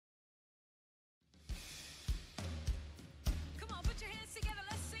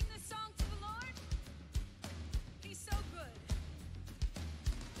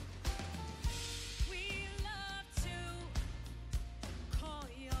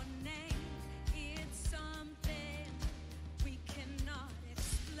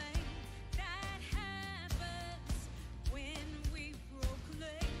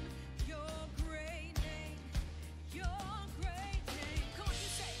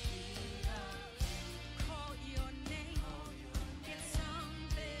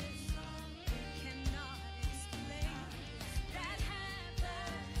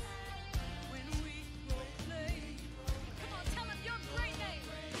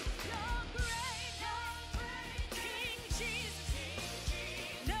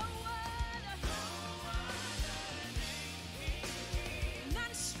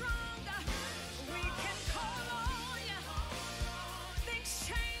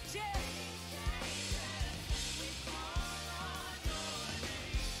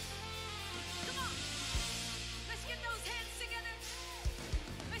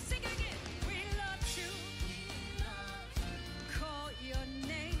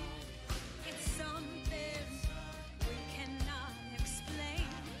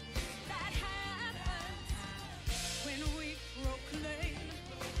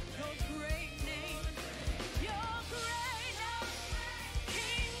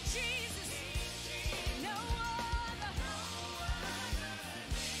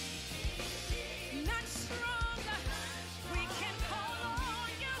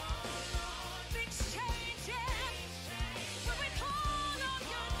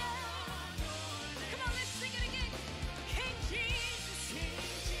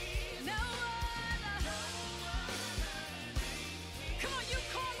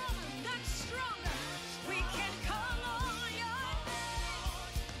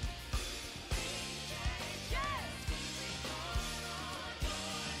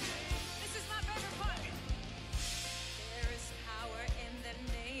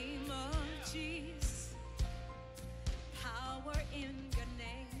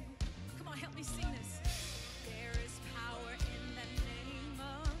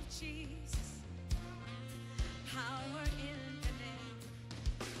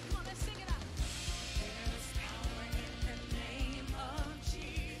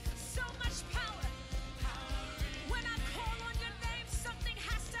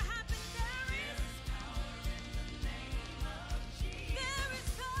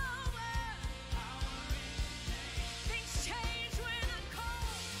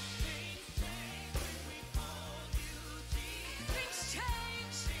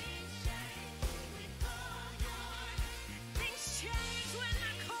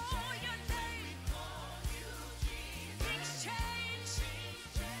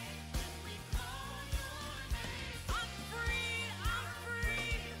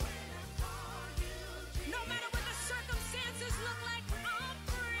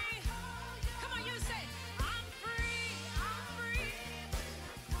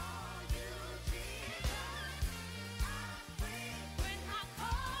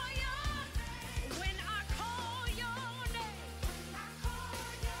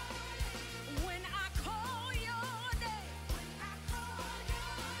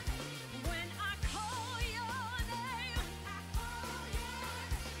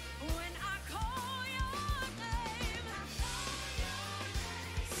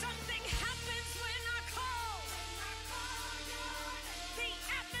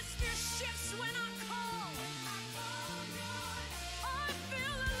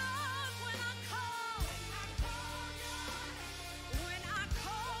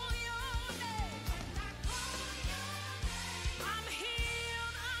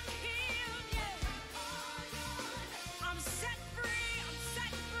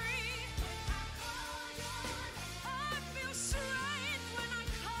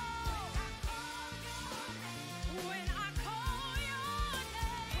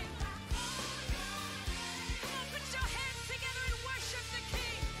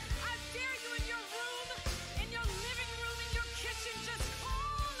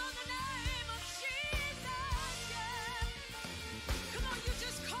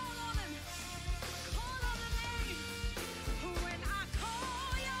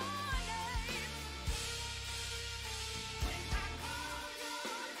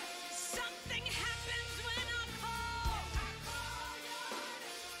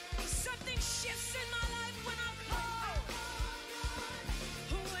shifts in my life when I call.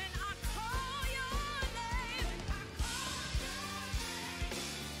 When I call your name.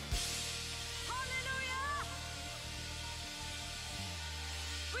 Hallelujah.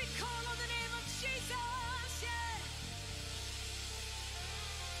 We call on the name of Jesus. Yeah.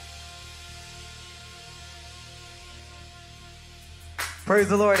 Praise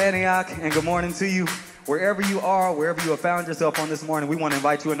the Lord, Antioch, and good morning to you. Wherever you are, wherever you have found yourself on this morning, we want to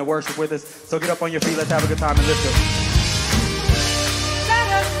invite you into worship with us. So get up on your feet. Let's have a good time and lift up. Let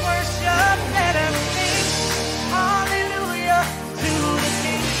us worship, let us sing, hallelujah to the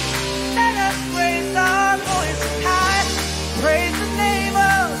King. Let us raise our voice high, praise the name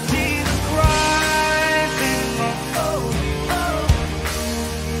of Jesus Christ.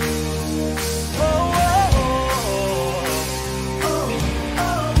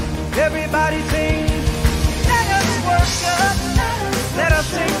 And everybody sing. Let us worship, let us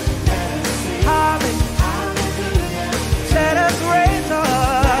sing, hallelujah. Let us raise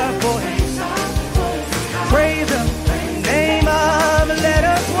our voice, praise the name of, let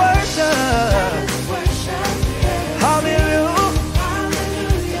us worship, hallelujah.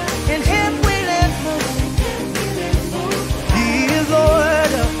 In Him we live, He is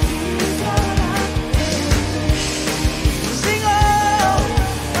Lord. Sing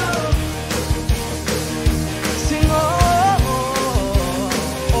on, sing on.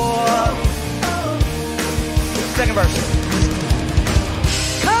 Second verse.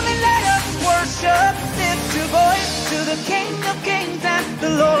 Come and let us worship, lift your voice to the King of Kings and the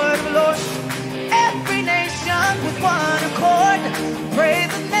Lord of Lords. Every nation with one accord, praise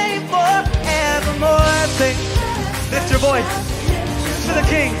the name forevermore. Sing, lift your voice to the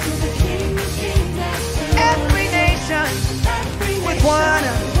King. Every nation with one,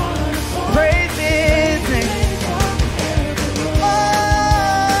 praise His name.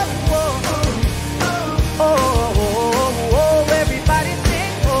 Oh, oh, oh, oh, everybody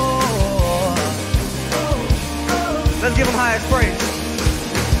sing. Oh, Let's give him highest praise.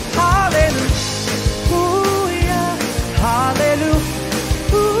 hallelujah, hallelujah,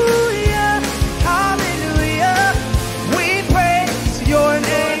 hallelujah. We praise your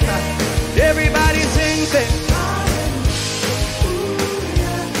name. Everybody sing, sing.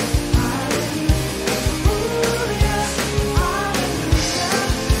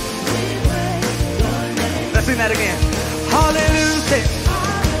 Let's sing that again. Hallelujah.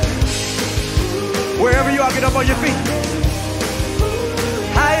 Wherever you are, get up on your feet.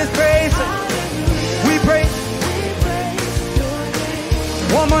 Highest praise. We praise.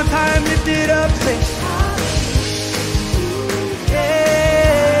 One more time, lift it up, sing.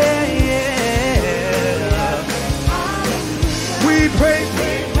 Yeah, yeah. We praise.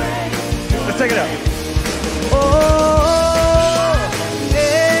 Let's take it up. Oh,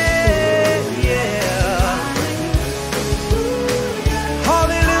 yeah, yeah.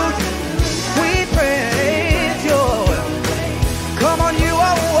 Hallelujah. We praise your. Come on, you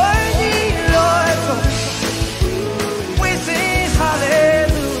are worthy, Lord. We sing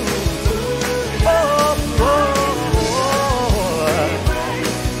hallelujah. Oh,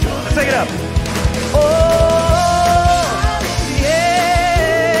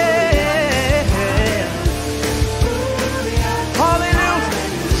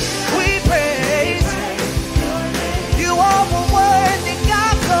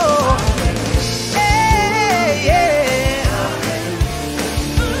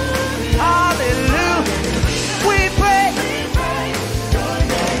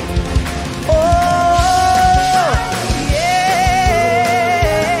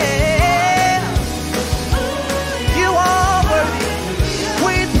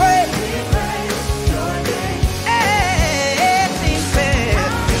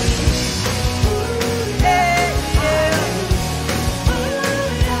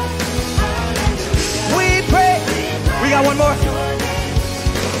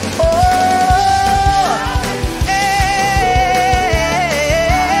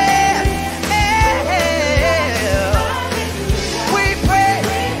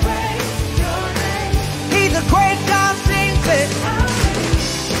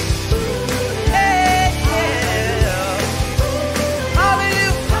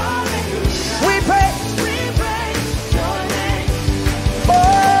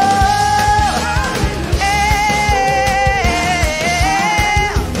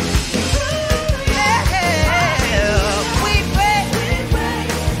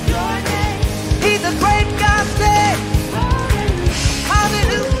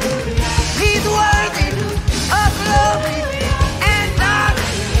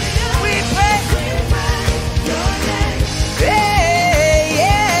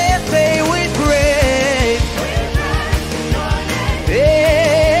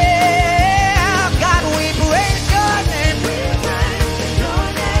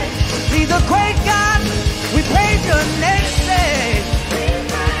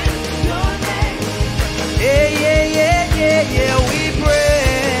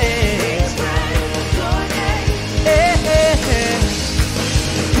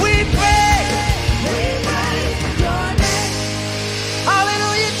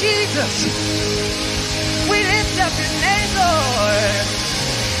 Jesus. We lift up your name, Lord.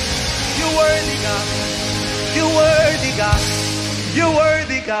 You're worthy, God. You're worthy, God. You're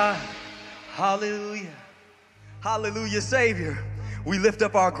worthy, God. Hallelujah. Hallelujah, Savior. We lift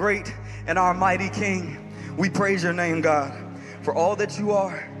up our great and our mighty King. We praise your name, God, for all that you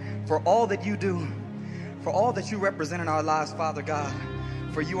are, for all that you do, for all that you represent in our lives, Father God.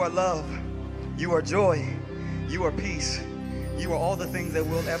 For you are love, you are joy, you are peace, you are all the things that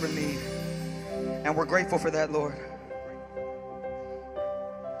we'll ever need. And we're grateful for that, Lord.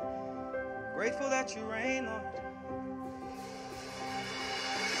 Grateful that you reign, Lord.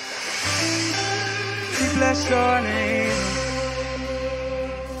 We bless your name.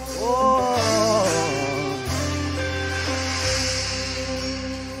 Oh.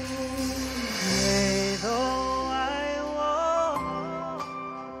 Yea, though I walk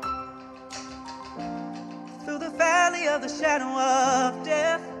through the valley of the shadow of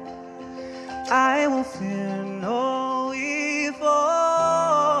death, I will fear no evil.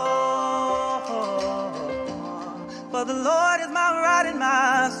 For the Lord is my rod and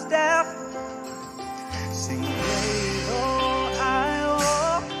my staff. Sing, yea, though I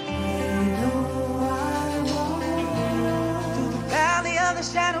walk through the valley of the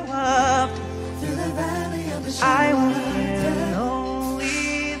shadow of death, I will fear no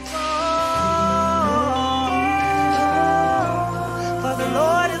evil. For the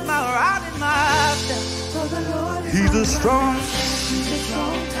Lord is my rod and my staff. He's a strong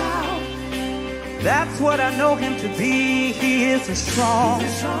tower. That's what I know him to be. He is a strong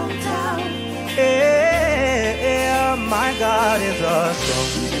tower. Yeah, my God is a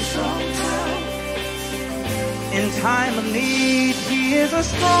strong tower. In time of need, he is a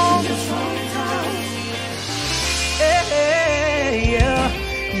strong tower. Yeah, yeah.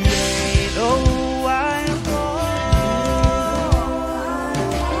 Yea, though I walk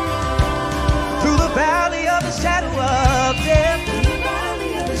through the valley of the shadow of death,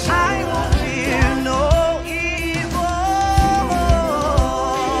 I won't fear no evil.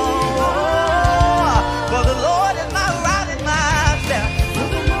 For the Lord is my rod and my staff.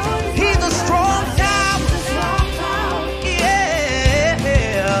 He's a strong tower. Yeah,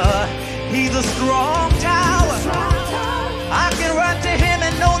 he's a strong tower. I can run to him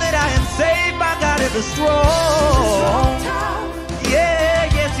and know that I am saved. My God is a strong. Yeah,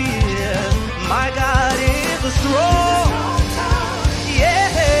 yes he is. My God is a strong.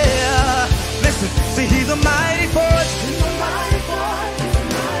 Yeah, listen, see he's a mighty force. He's a mighty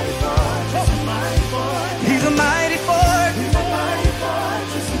force. He's a mighty force.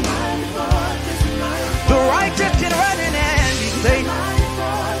 The righteous can run in and be safe.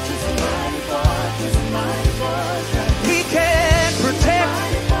 He can protect.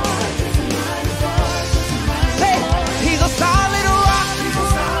 Say, he's a solid rock.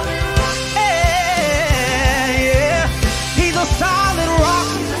 Yeah, he's a solid rock.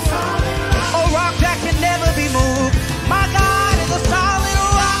 A rock that can never be moved. My God is a solid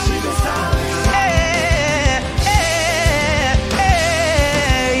rock. Yeah.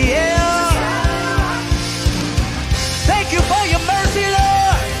 Thank you for your mercy,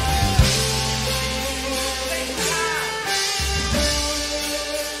 Lord.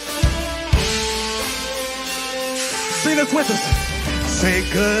 Sing this with us. Say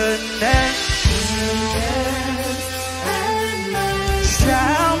goodness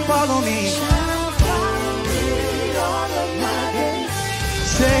shall follow me.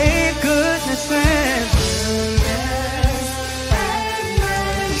 Say goodness and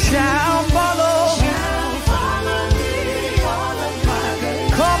shall follow me.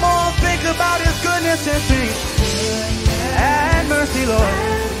 Come on, think about his goodness and sing. And mercy, Lord,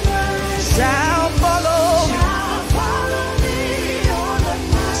 shall follow me.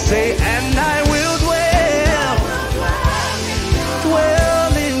 Say, and I will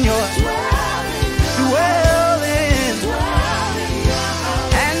dwell in your, dwell in,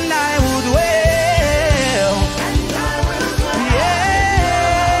 and I will dwell,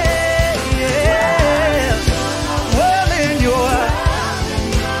 yeah, dwell in your,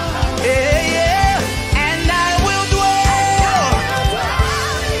 yeah, and I will dwell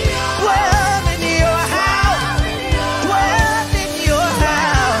in your house, dwell in your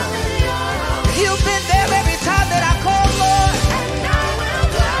house.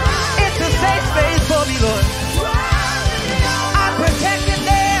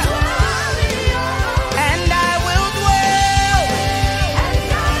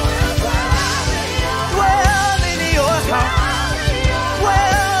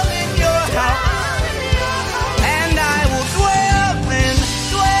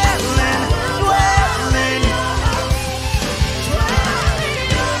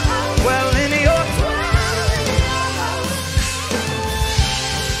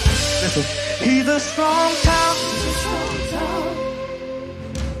 He's a strong tower.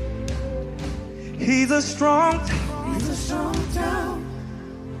 He's a strong tower. He's a strong tower.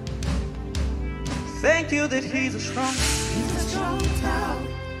 Thank you that he's a strong tower. He's a strong tower.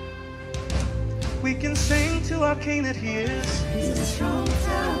 We can sing to our King that he is. He's a strong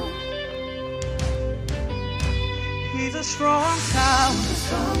tower. He's a strong tower. He's a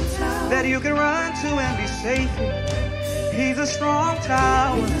strong tower. That you can run to and be safe in. He's a strong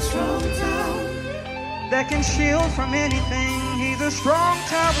tower. He's a strong tower. That can shield from anything. He's a strong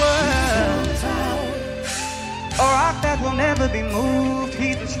tower. A rock that will never be moved.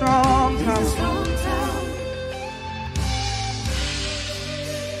 He's a strong tower. He's a strong tower.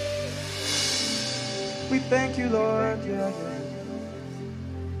 We thank you, Lord, yeah, yeah.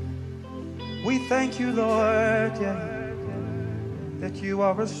 We thank you, Lord, yeah, that you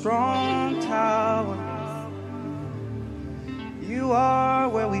are a strong tower. You are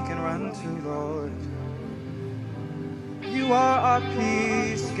where we can run to, Lord. You are our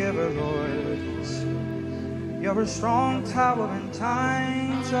peace giver, Lord. You're a strong tower in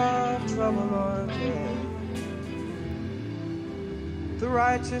times of trouble, Lord, yeah. The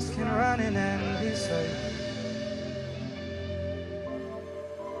righteous can run in and be safe.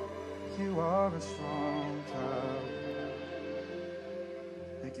 You are a strong tower.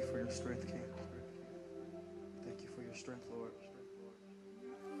 Thank you for your strength, King. Thank you for your strength, Lord.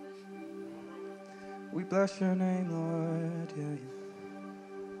 We bless your name, Lord. Yeah.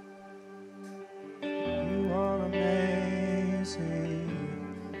 You are amazing.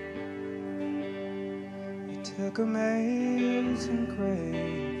 You took amazing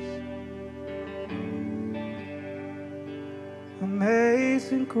grace.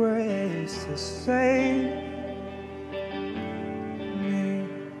 Amazing grace to save me.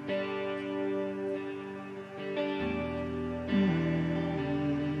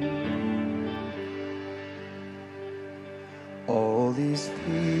 All these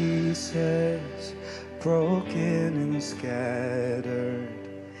pieces broken and scattered,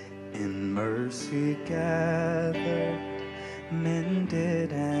 in mercy gathered,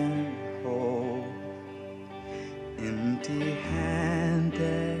 mended and whole.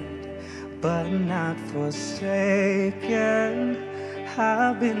 Empty-handed, but not forsaken.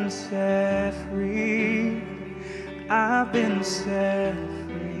 I've been set free. I've been set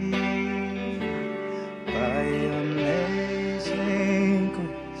free by amazing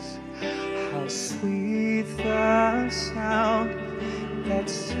grace. How sweet the sound that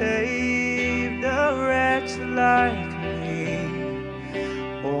saved a wretch like me.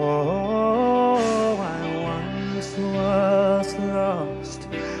 Oh, I was lost,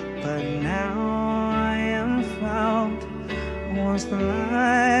 but now I am found. Was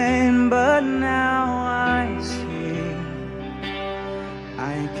blind, but now I see.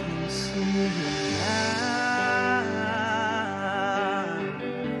 I can see you now,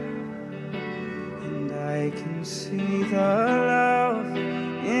 and I can see the love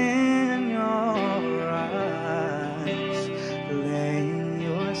in your eyes, laying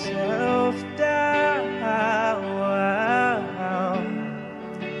yourself down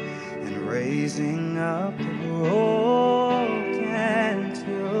and raising up the broken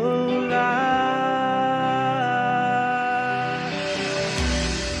to life.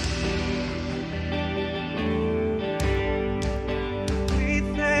 We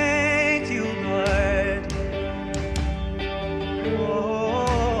thank you, Lord.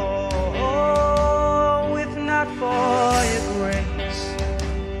 Oh, if not for your grace,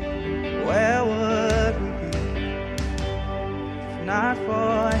 where would we be? If not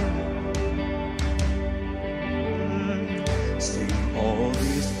for your all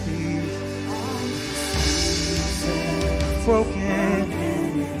these pieces broken,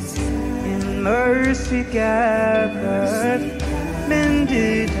 in mercy gathered,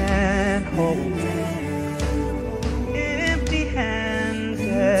 mended and whole.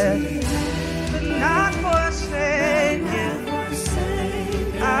 Empty-handed, but not forsaken.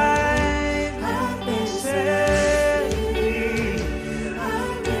 I've been set free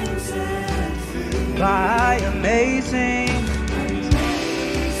by amazing.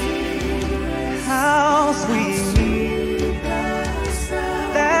 How sweet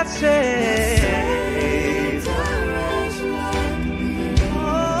that saved.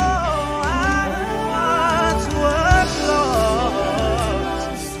 Oh, I once was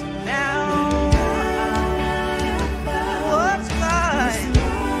lost, now I was blind,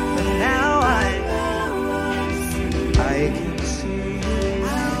 but now I can see.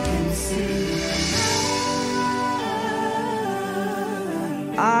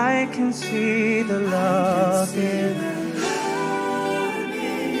 I can see the love in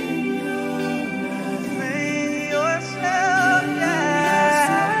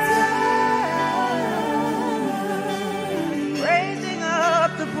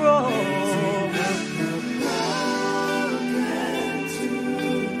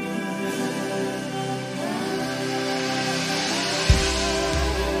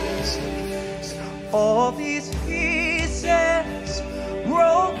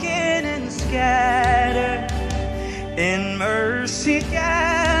scattered, in mercy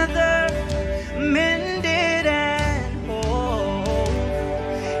gathered, mended and whole,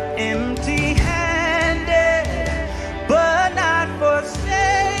 empty-handed, but not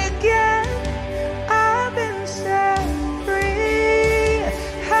forsaken. I've been set free,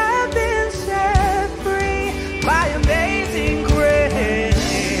 I've been set free by amazing grace.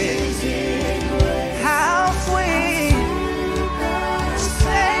 How sweet,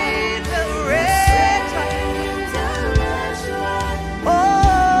 saved the wretch. Oh,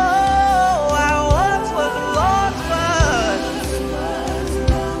 I once was lost,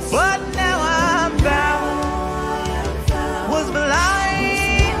 but now I'm found. Was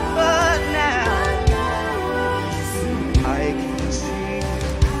blind, but now I can see.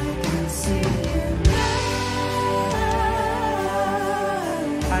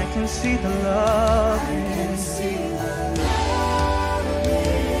 I can see the love in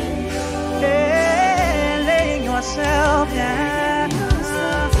yeah, laying yourself down,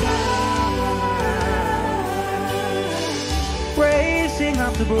 raising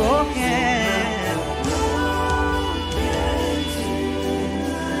up the broken.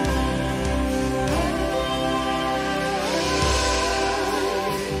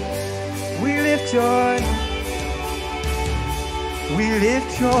 We lift your name. We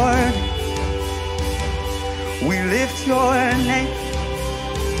lift your name. We lift your name.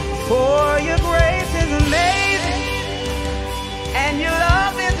 For your grace is amazing, and your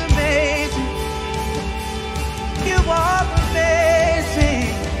love is amazing. You are amazing.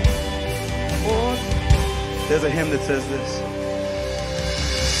 Oh, there's a hymn that says this.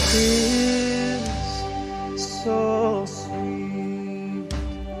 It's so sweet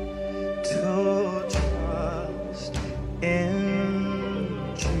to trust in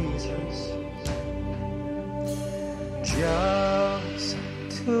Jesus, just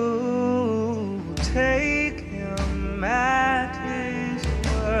to take him at his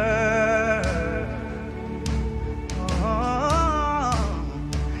word, oh,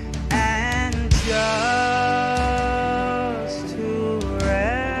 and just to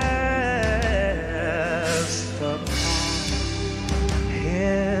rest upon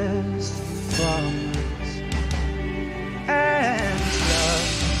his promise, and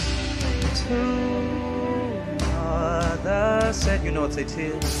just to others said, you know what say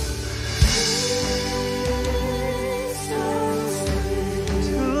tears.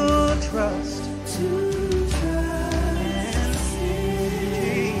 Trust in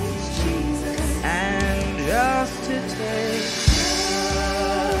Jesus, and just to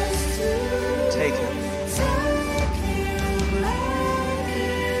take him.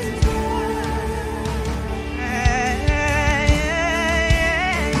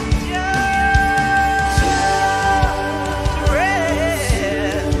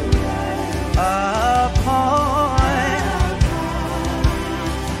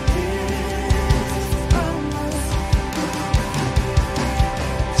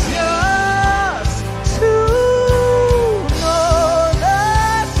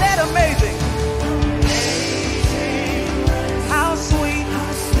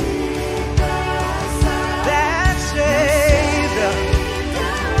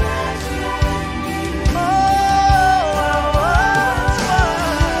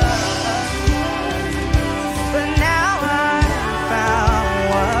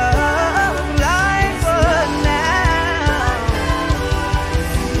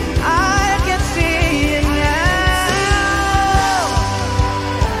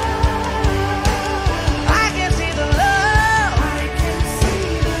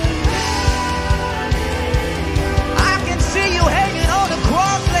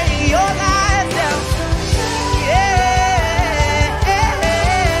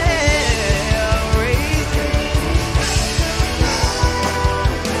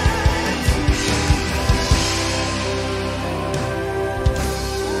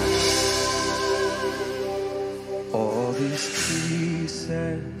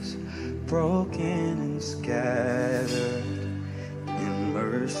 Broken and scattered, in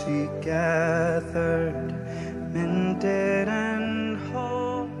mercy gathered, mended and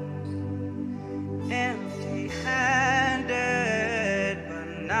whole, empty-handed but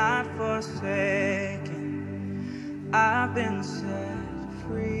not forsaken. I've been set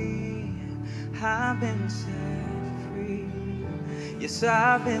free, I've been set free. Yes,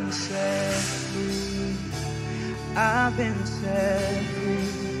 I've been set free, I've been set free.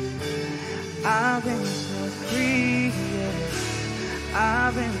 I've been set free, yeah.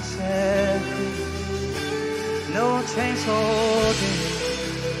 I've been set free. No chains holding,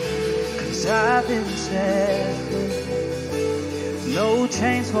 'cause I've been set free. no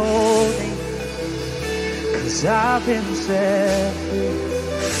chains holding, 'cause I've been set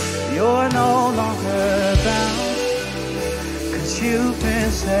free. You're no longer bound, 'cause you've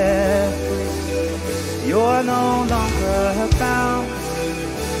been set free. You're no longer bound,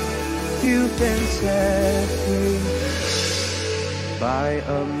 you've been set free. By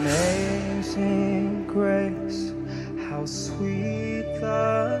amazing grace, how sweet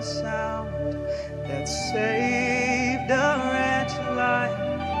the sound that saved a wretch like.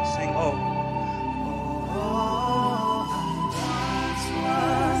 Sing, oh. Oh, I once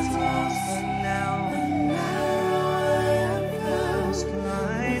was lost, but now I was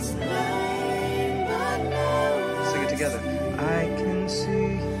blind. Sing it together. I can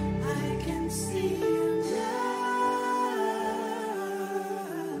see.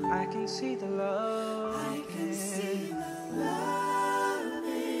 I can see the love. I can see the love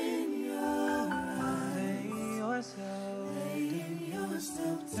in your eyes. Laying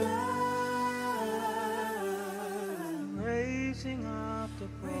yourself down, raising up the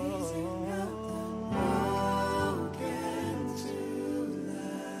broken to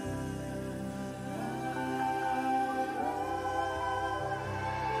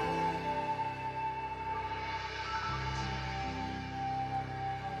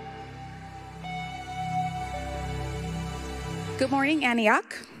Good morning,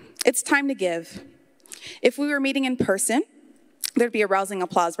 Antioch. It's time to give. If we were meeting in person, there'd be a rousing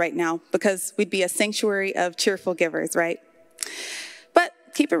applause right now because we'd be a sanctuary of cheerful givers, right? But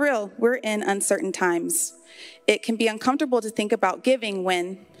keep it real, we're in uncertain times. It can be uncomfortable to think about giving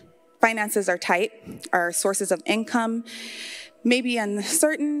when finances are tight, our sources of income may be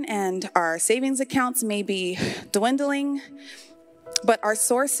uncertain, and our savings accounts may be dwindling. But our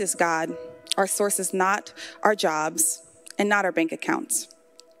source is God. Our source is not our jobs and not our bank accounts.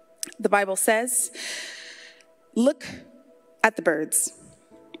 The Bible says, look at the birds.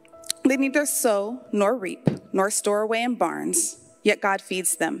 They neither sow nor reap nor store away in barns, yet God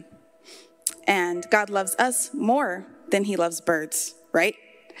feeds them. And God loves us more than he loves birds, right?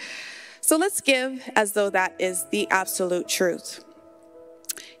 So let's give as though that is the absolute truth.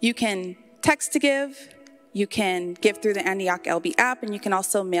 You can text to give, you can give through the Antioch LB app, and you can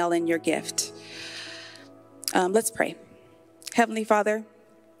also mail in your gift. Let's pray. Heavenly Father,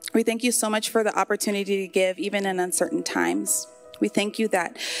 we thank you so much for the opportunity to give even in uncertain times. We thank you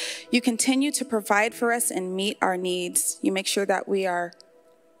that you continue to provide for us and meet our needs. You make sure that we are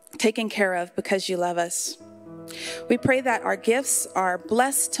taken care of because you love us. We pray that our gifts are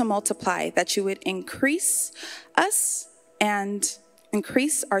blessed to multiply, that you would increase us and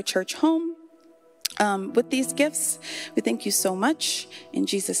increase our church home with these gifts. We thank you so much. In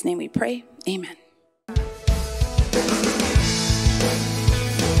Jesus' name we pray. Amen.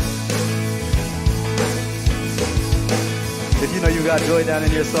 If you know you got joy down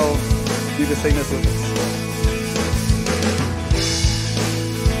in your soul, you can sing this with us.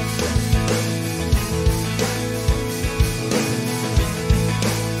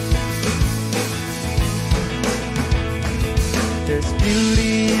 There's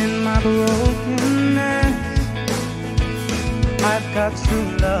beauty in my brokenness. I've got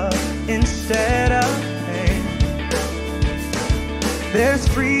true love instead of pain. There's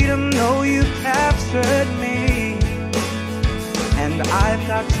freedom, though you captured me. And I've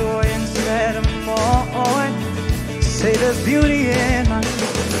got joy instead of mourn. Say there's beauty in my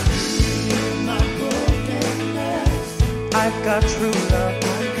brokenness. I've got true love.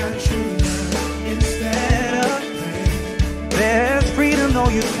 I've got true love instead of pain. There's freedom, though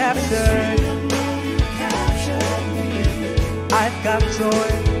you captured me. I've got joy.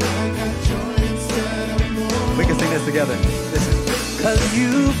 I've got joy instead of mourn. We can sing this together. Listen. 'Cause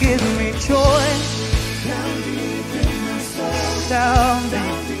you give me joy. Down deep in my soul. Down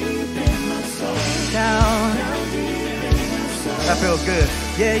deep in my soul. Down deep in my soul. That feels good.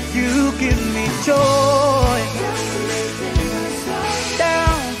 Yeah, you give me joy.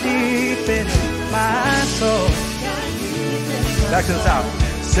 Down deep in my soul. Back to the top.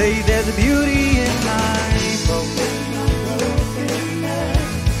 Say there's a beauty in my soul.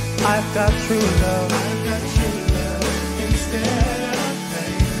 I've got true love. I've got true love instead of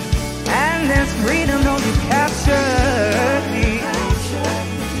pain. And there's freedom, though you captured me.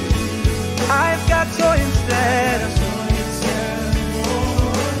 I've got joy instead of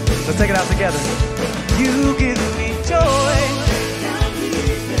let's take it out together. You give me joy. Down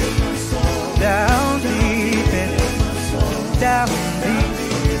deep in my soul. Down deep in my soul. Down deep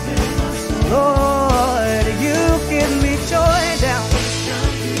in my soul. Lord, you give me joy. Down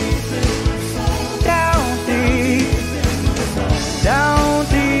deep in my soul. Down deep in my soul. Down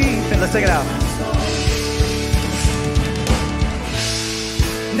deep. And let's take it out.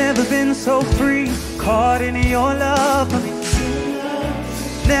 Never been so free, caught in your love.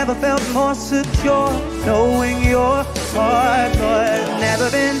 Never felt more secure, knowing your heart, Lord. Never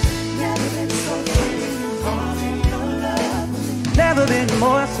been so free, caught in your love. Never been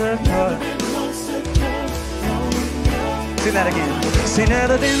more secure. Sing that again. See,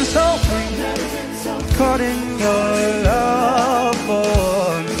 never been so free, caught in your love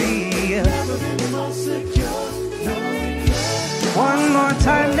for me. One more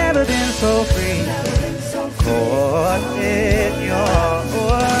time, never been so free, caught in your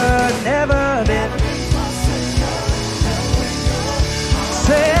word. Never been.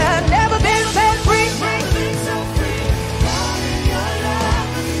 Say, I've never been so free,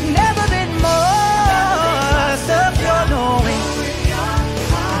 never been more secure knowing.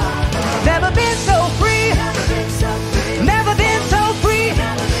 Never been so free, never been so free,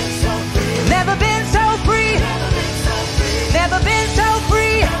 never been so free, never been so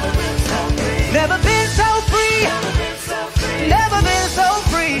free, never been so free, never been so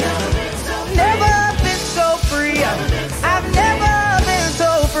free, never been so free. I've never been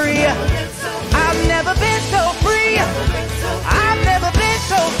so free. I've never been so free. I've never been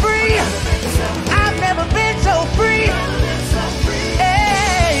so free. I've never been so free.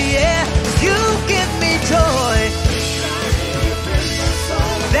 Hey, yeah, you give me joy.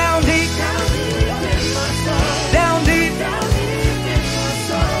 Down deep, down deep.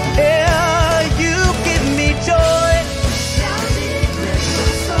 Yeah, you give me joy.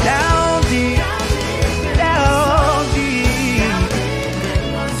 Down deep, down deep.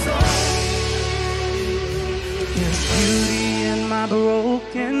 There's beauty in my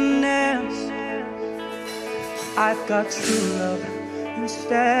brokenness. I've got true love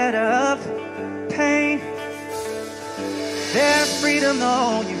instead of pain. There's freedom,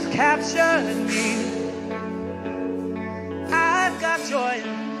 though you've captured me. I've got joy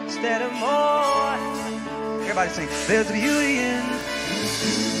instead of more. Everybody sing. There's beauty in.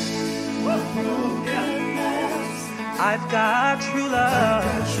 I've got true love.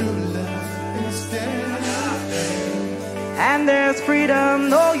 And there's freedom,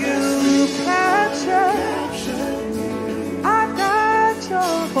 though you capture. I've got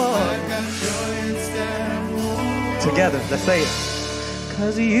joy. Together, let's say it.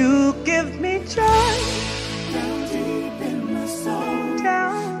 'Cause you give me joy. Down deep in my soul.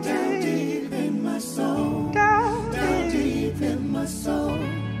 Down deep in my soul. Down deep in my soul.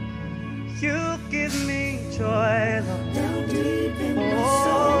 You give me joy, Lord. Down deep in my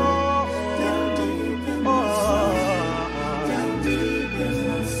soul. Down deep in my soul. Down deep in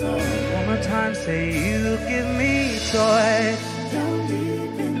my soul. One more time, say you give me joy. Down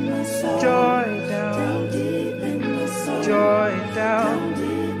deep in my soul. Joy down deep in my soul. Joy down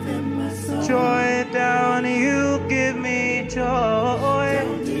deep in my soul. Joy down, you give me joy.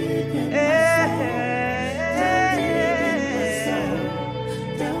 Down deep in my soul.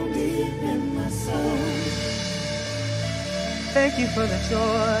 Down deep in my soul. Thank you for the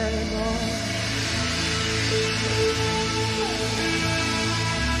joy, Lord.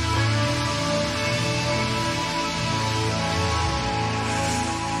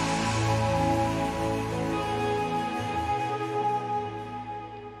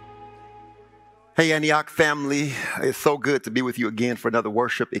 Hey, Antioch family, it's so good to be with you again for another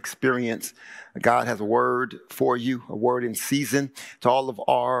worship experience. God has a word for you, a word in season. To all of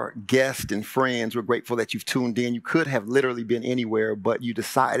our guests and friends, we're grateful that you've tuned in. You could have literally been anywhere, but you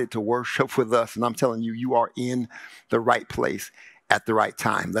decided to worship with us. And I'm telling you, you are in the right place at the right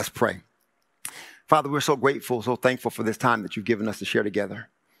time. Let's pray. Father, we're so grateful, so thankful for this time that you've given us to share together.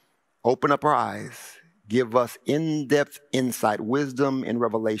 Open up our eyes. Give us in-depth insight, wisdom, and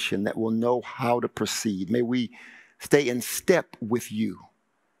revelation that will know how to proceed. May we stay in step with you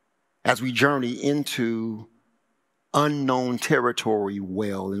as we journey into unknown territory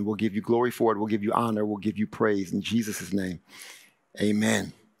well. And we'll give you glory for it. We'll give you honor. We'll give you praise. In Jesus' name,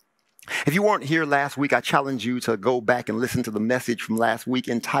 amen. If you weren't here last week, I challenge you to go back and listen to the message from last week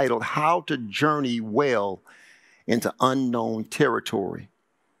entitled, How to Journey Well into Unknown Territory.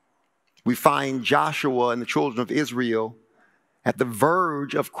 We find Joshua and the children of Israel at the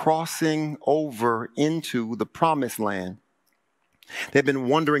verge of crossing over into the promised land. They've been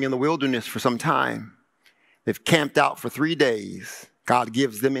wandering in the wilderness for some time. They've camped out for 3 days. God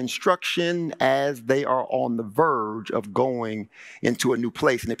gives them instruction as they are on the verge of going into a new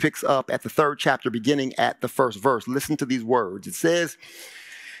place. And it picks up at the 3rd chapter, beginning at the 1st verse. Listen to these words. It says,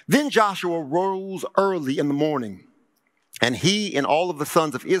 Then Joshua rose early in the morning, and he and all of the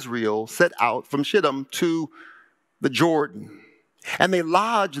sons of Israel set out from Shittim to the Jordan, And they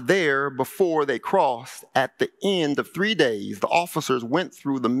lodged there before they crossed. At the end of 3 days, the officers went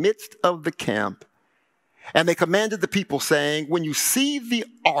through the midst of the camp, and they commanded the people, saying, when you see the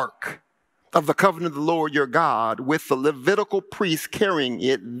ark of the covenant of the Lord your God with the Levitical priests carrying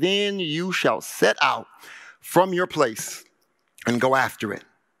it, then you shall set out from your place and go after it.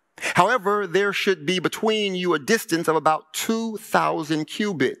 However, there should be between you a distance of about 2,000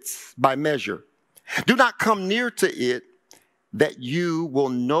 cubits by measure. Do not come near to it, that you will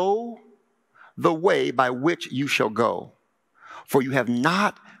know the way by which you shall go, for you have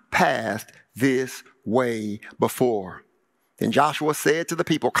not passed this way before. Then Joshua said to the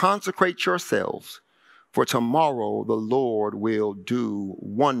people, consecrate yourselves, for tomorrow the Lord will do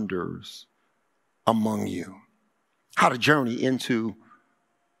wonders among you. How to journey into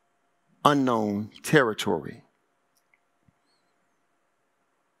unknown territory.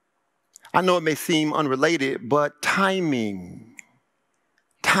 I know it may seem unrelated, but timing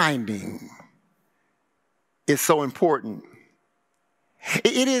is so important.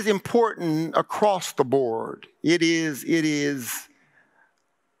 It is important across the board. It is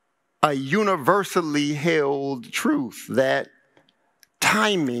a universally held truth that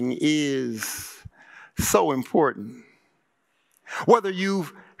timing is so important. Whether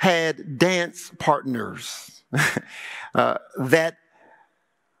you've had dance partners that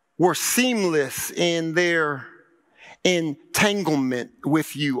were seamless in their entanglement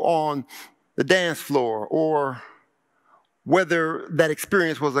with you on the dance floor, or whether that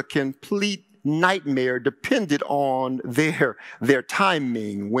experience was a complete nightmare, depended on their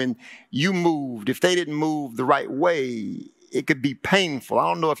timing. When you moved, if they didn't move the right way, it could be painful. I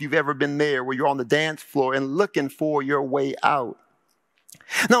don't know if you've ever been there where you're on the dance floor and looking for your way out.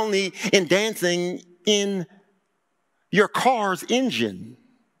 Not only in dancing, in your car's engine,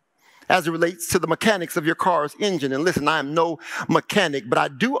 as it relates to the mechanics of your car's engine. And listen, I am no mechanic, but I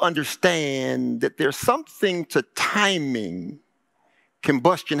do understand that there's something to timing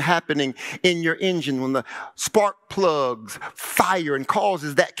combustion happening in your engine when the spark plugs fire and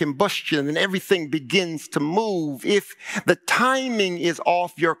causes that combustion and everything begins to move. If the timing is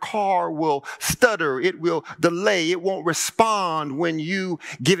off, your car will stutter, it will delay, it won't respond when you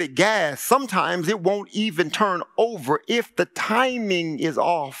give it gas. Sometimes it won't even turn over if the timing is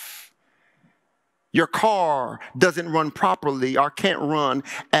off. Your car doesn't run properly or can't run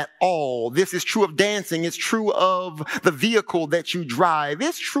at all. This is true of dancing. It's true of the vehicle that you drive.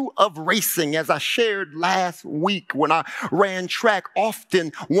 It's true of racing. As I shared last week when I ran track,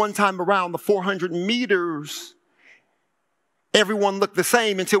 often one time around the 400 meters, everyone looked the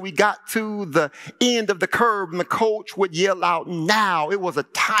same until we got to the end of the curve and the coach would yell out, now. It was a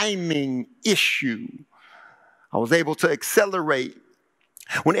timing issue. I was able to accelerate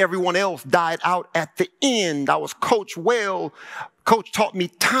when everyone else died out at the end. I was coached well. Coach taught me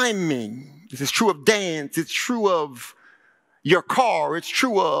timing. This is true of dance. It's true of your car. It's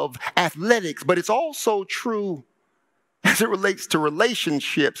true of athletics. But it's also true as it relates to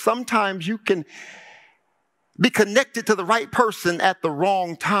relationships. Sometimes you can be connected to the right person at the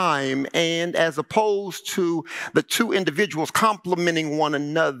wrong time, and as opposed to the two individuals complementing one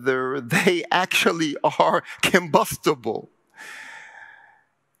another, they actually are combustible.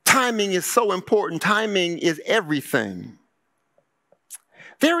 Timing is so important. Timing is everything.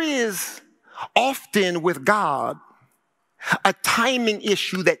 There is often with God a timing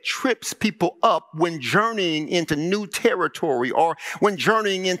issue that trips people up when journeying into new territory or when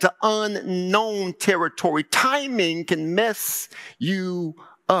journeying into unknown territory. Timing can mess you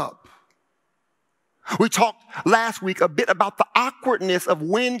up. We talked last week a bit about the awkwardness of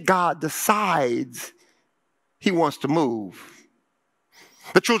when God decides he wants to move.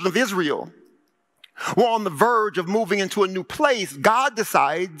 The children of Israel were on the verge of moving into a new place. God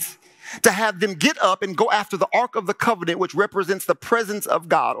decides to have them get up and go after the Ark of the Covenant, which represents the presence of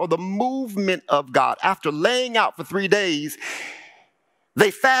God or the movement of God. After laying out for 3 days,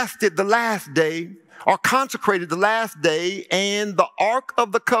 they fasted the last day or consecrated the last day, and the Ark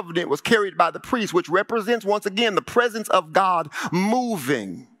of the Covenant was carried by the priest, which represents once again the presence of God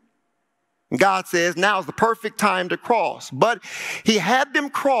moving. God says, now's the perfect time to cross. But he had them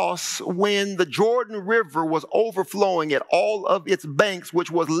cross when the Jordan River was overflowing at all of its banks,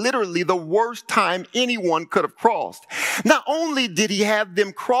 which was literally the worst time anyone could have crossed. Not only did he have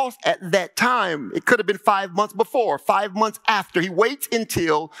them cross at that time, it could have been 5 months before, 5 months after. He waits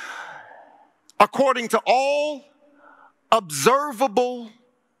until, according to all observable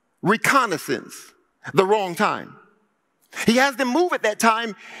reconnaissance, the wrong time. He has them move at that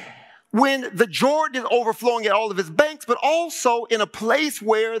time when the Jordan is overflowing at all of its banks, but also in a place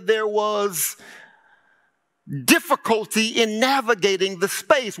where there was difficulty in navigating the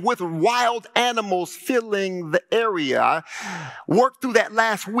space with wild animals filling the area. I worked through that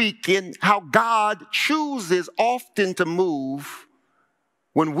last week in how God chooses often to move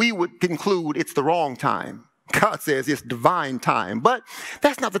when we would conclude it's the wrong time. God says it's divine time, but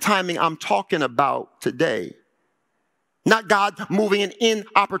that's not the timing I'm talking about today. Not God moving in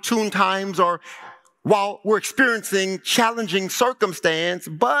inopportune times or while we're experiencing challenging circumstance,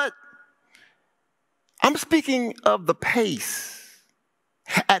 but I'm speaking of the pace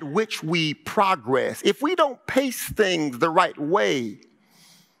at which we progress. If we don't pace things the right way,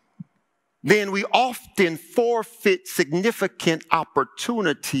 then we often forfeit significant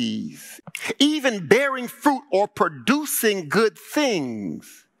opportunities. Even bearing fruit or producing good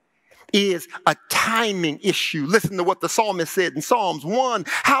things is a timing issue. Listen to what the psalmist said in Psalms 1.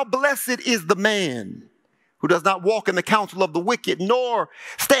 How blessed is the man who does not walk in the counsel of the wicked, nor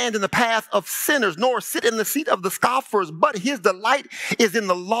stand in the path of sinners, nor sit in the seat of the scoffers, but his delight is in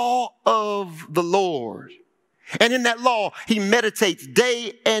the law of the Lord. And in that law, he meditates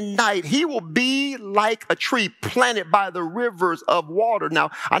day and night. He will be like a tree planted by the rivers of water.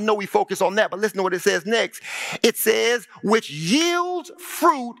 Now, I know we focus on that, but listen to what it says next. It says, which yields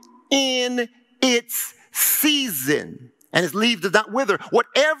fruit in its season, and his leaves does not wither.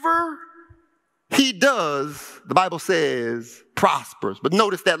 Whatever he does, the Bible says, prospers. But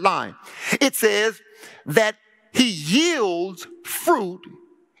notice that line. It says that he yields fruit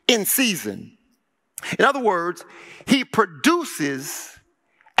in season. In other words, he produces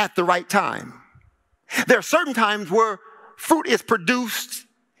at the right time. There are certain times where fruit is produced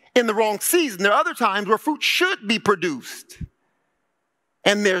in the wrong season. There are other times where fruit should be produced,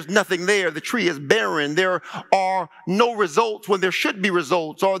 and there's nothing there. The tree is barren. There are no results when there should be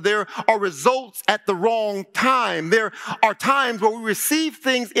results, or there are results at the wrong time. There are times where we receive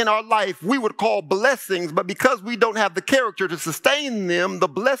things in our life we would call blessings, but because we don't have the character to sustain them, the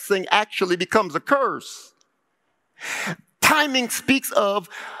blessing actually becomes a curse. Timing speaks of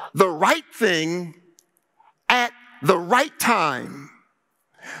the right thing at the right time,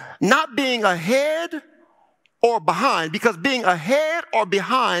 not being ahead or behind, because being ahead or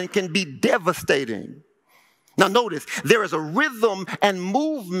behind can be devastating. Now notice, there is a rhythm and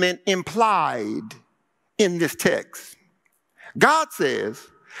movement implied in this text. God says,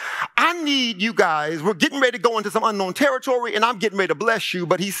 I need you guys, we're getting ready to go into some unknown territory, and I'm getting ready to bless you,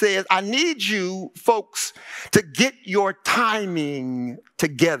 but he says, I need you folks to get your timing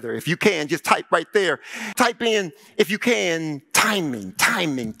together. If you can, just type right there. Type in, if you can, timing.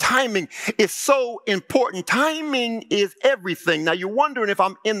 Timing is so important. Timing is everything. Now you're wondering if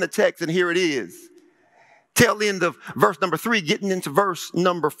I'm in the text, and here it is. Tail end of verse number 3, getting into verse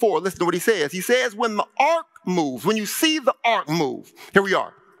number 4. Listen to what he says. He says, when the ark moves, when you see the ark move, here we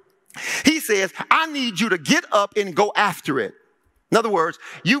are. He says, I need you to get up and go after it. In other words,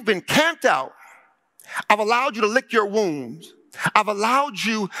 you've been camped out. I've allowed you to lick your wounds. I've allowed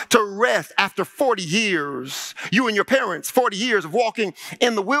you to rest after 40 years. You and your parents, 40 years of walking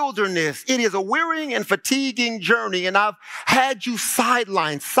in the wilderness. It is a wearying and fatiguing journey, and I've had you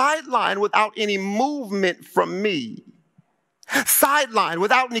sidelined without any movement from me. Sidelined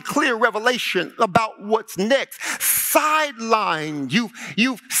without any clear revelation about what's next. Sidelined.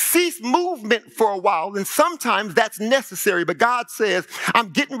 You've ceased movement for a while, and sometimes that's necessary. But God says,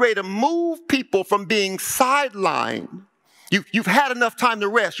 I'm getting ready to move people from being sidelined. You've had enough time to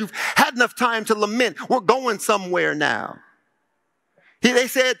rest. You've had enough time to lament. We're going somewhere now. They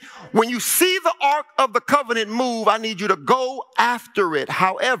said, when you see the Ark of the Covenant move, I need you to go after it.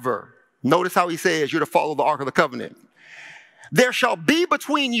 However, notice how he says you're to follow the Ark of the Covenant. There shall be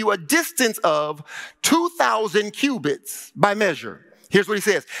between you a distance of 2,000 cubits by measure. Here's what he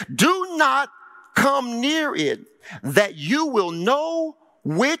says. Do not come near it, that you will know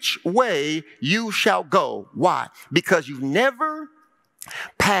which way you shall go. Why? Because you've never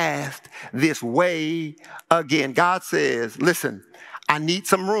passed this way again. God says, listen, I need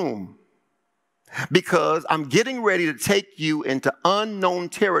some room, because I'm getting ready to take you into unknown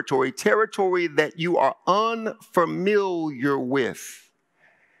territory that you are unfamiliar with.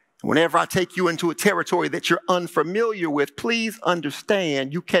 Whenever I take you into a territory that you're unfamiliar with, please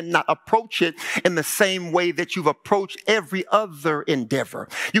understand you cannot approach it in the same way that you've approached every other endeavor.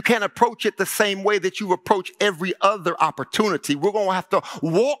 You can't approach it the same way that you've approached every other opportunity. We're going to have to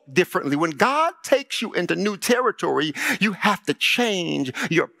walk differently. When God takes you into new territory, you have to change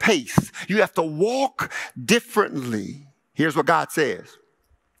your pace. You have to walk differently. Here's what God says.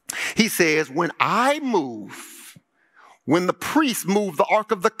 He says, when I move, when the priests move the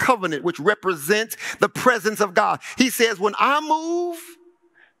Ark of the Covenant, which represents the presence of God, he says, when I move,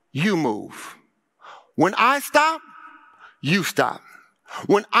 you move. When I stop, you stop.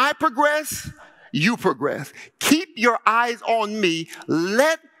 When I progress, you progress. Keep your eyes on me.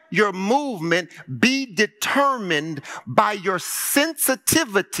 Let your movement be determined by your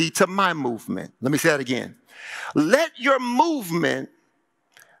sensitivity to my movement. Let me say that again. Let your movement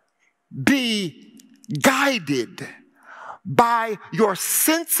be guided by your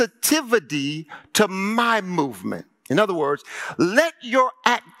sensitivity to my movement. In other words, let your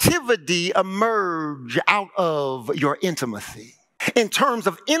activity emerge out of your intimacy. In terms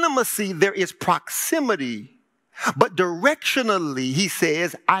of intimacy, there is proximity. But directionally, he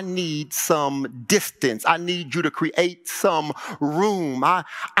says, I need some distance. I need you to create some room.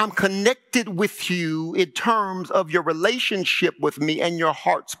 I'm connected with you in terms of your relationship with me and your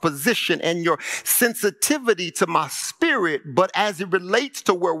heart's position and your sensitivity to my spirit. But as it relates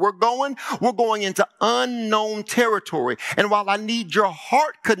to where we're going into unknown territory. And while I need your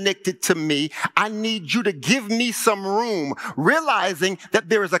heart connected to me, I need you to give me some room, realizing that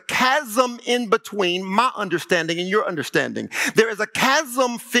there is a chasm in between my understanding and your understanding. There is a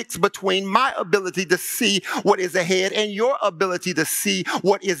chasm fixed between my ability to see what is ahead and your ability to see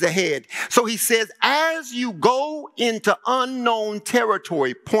what is ahead. So he says, as you go into unknown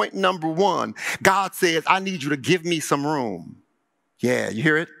territory, point number one, God says, I need you to give me some room. Yeah, you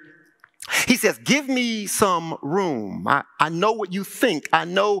hear it? He says, give me some room. I know what you think. I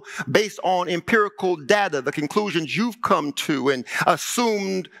know based on empirical data, the conclusions you've come to and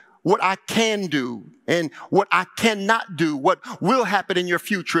assumed what I can do and what I cannot do, what will happen in your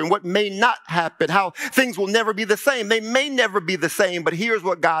future and what may not happen, how things will never be the same. They may never be the same, but here's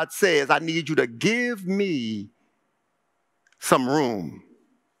what God says. I need you to give me some room.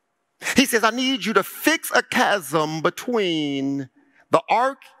 He says, I need you to fix a chasm between the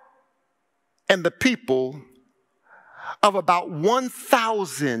ark and the people of about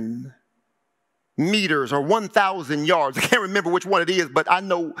 1,000 meters or 1,000 yards. I can't remember which one it is, but I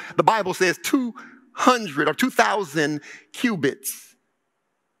know the Bible says 200 or 2,000 cubits.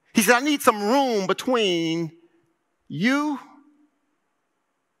 He said, I need some room between you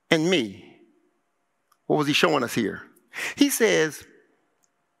and me. What was he showing us here? He says,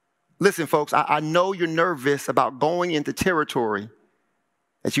 listen, folks, I know you're nervous about going into territory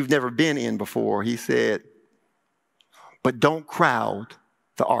that you've never been in before. He said, but don't crowd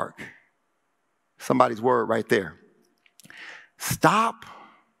the ark. Somebody's word right there. Stop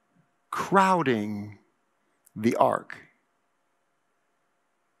crowding the ark.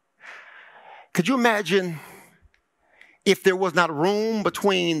 Could you imagine if there was not room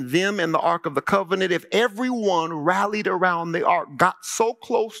between them and the Ark of the Covenant, if everyone rallied around the ark, got so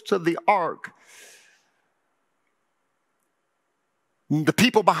close to the ark, the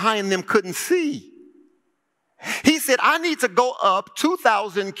people behind them couldn't see. He said, I need to go up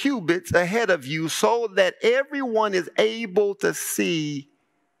 2,000 cubits ahead of you so that everyone is able to see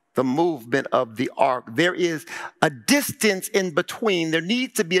the movement of the ark. There is a distance in between. There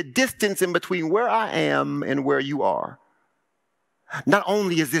needs to be a distance in between where I am and where you are. Not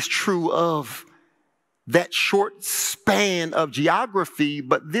only is this true of that short span of geography,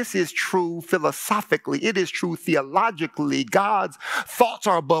 but this is true philosophically. It is true theologically. God's thoughts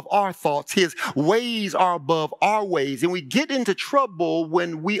are above our thoughts. His ways are above our ways. And we get into trouble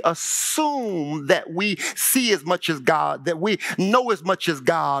when we assume that we see as much as God, that we know as much as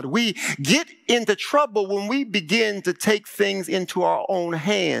God. We get into trouble when we begin to take things into our own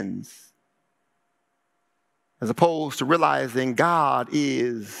hands, as opposed to realizing God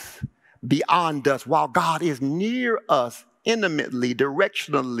is beyond us. While God is near us intimately,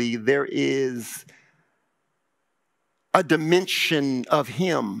 directionally, there is a dimension of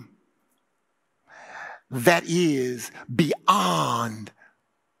him that is beyond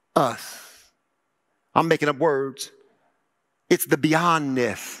us. I'm making up words. It's the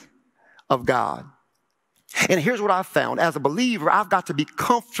beyondness of God. And here's what I've found. As a believer, I've got to be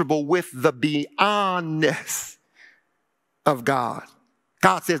comfortable with the beyondness of God.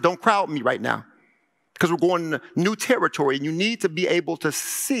 God says, don't crowd me right now because we're going into new territory and you need to be able to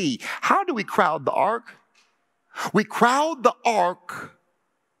see. How do we crowd the ark? We crowd the ark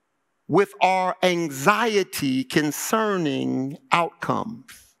with our anxiety concerning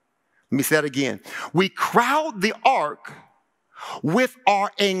outcomes. Let me say that again. We crowd the ark with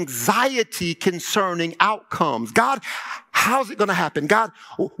our anxiety concerning outcomes. God, how's it going to happen? God,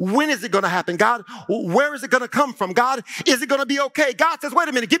 when is it going to happen? God, where is it going to come from? God, is it going to be okay? God says, wait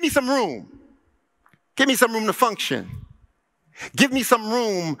a minute, give me some room. Give me some room to function. Give me some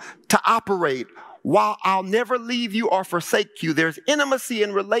room to operate. While I'll never leave you or forsake you, there's intimacy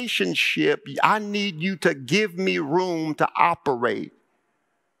in relationship. I need you to give me room to operate.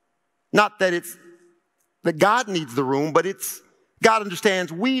 Not that it's that God needs the room, but God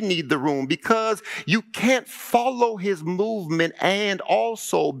understands we need the room, because you can't follow his movement and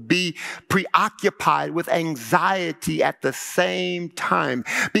also be preoccupied with anxiety at the same time.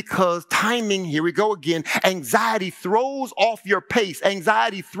 Because timing, here we go again, anxiety throws off your pace.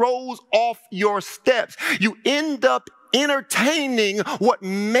 Anxiety throws off your steps. You end up entertaining what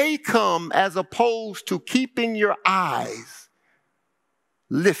may come as opposed to keeping your eyes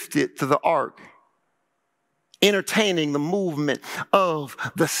lifted to the ark, entertaining the movement of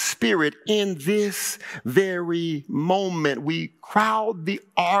the Spirit. In this very moment, we crowd the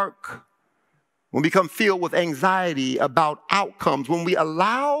ark when we become filled with anxiety about outcomes, when we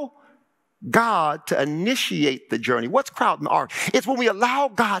allow God to initiate the journey. What's crowding the ark? It's when we allow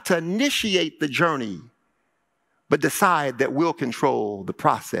God to initiate the journey, but decide that we'll control the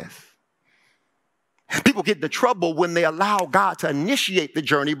process. People get into trouble when they allow God to initiate the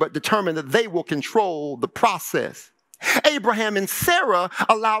journey, but determine that they will control the process. Abraham and Sarah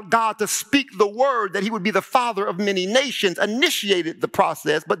allowed God to speak the word that he would be the father of many nations, initiated the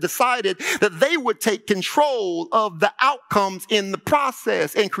process, but decided that they would take control of the outcomes in the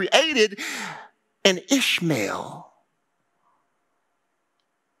process, and created an Ishmael.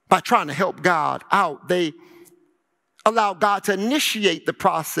 By trying to help God out, they allowed God to initiate the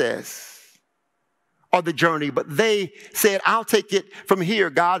process or the journey, but they said, I'll take it from here,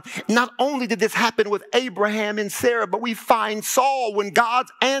 God. Not only did this happen with Abraham and Sarah, but we find Saul when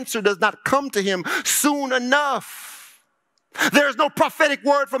God's answer does not come to him soon enough. There's no prophetic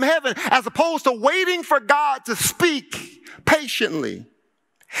word from heaven, as opposed to waiting for God to speak patiently.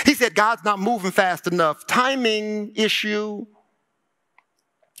 He said, God's not moving fast enough. Timing issue.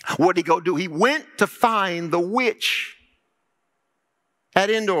 What did he go do? He went to find the witch at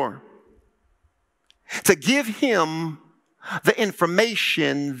Endor to give him the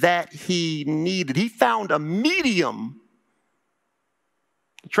information that he needed. He found a medium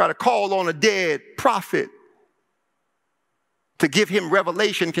to try to call on a dead prophet to give him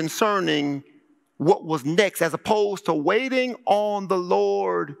revelation concerning what was next, as opposed to waiting on the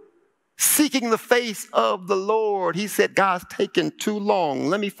Lord, seeking the face of the Lord. He said, God's taken too long.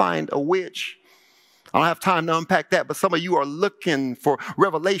 Let me find a witch. I don't have time to unpack that, but some of you are looking for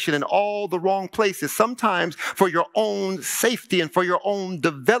revelation in all the wrong places. Sometimes for your own safety and for your own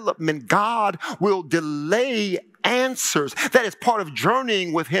development, God will delay answers. That is part of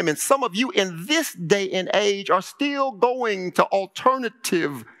journeying with him. And some of you in this day and age are still going to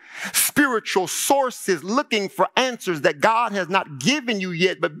alternative spiritual sources looking for answers that God has not given you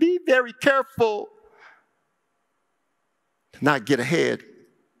yet. But be very careful to not get ahead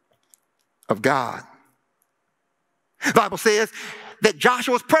of God. The Bible says that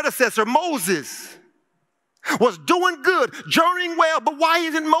Joshua's predecessor, Moses, was doing good, journeying well, but why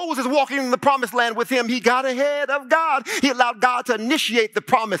isn't Moses walking in the promised land with him? He got ahead of God. He allowed God to initiate the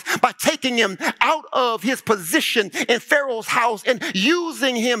promise by taking him out of his position in Pharaoh's house and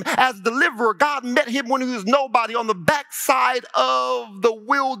using him as deliverer. God met him when he was nobody on the backside of the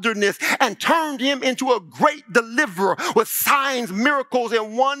wilderness and turned him into a great deliverer with signs, miracles,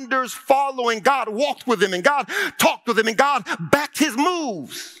 and wonders following. God walked with him, and God talked with him, and God backed his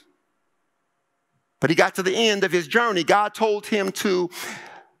moves. But he got to the end of his journey. God told him to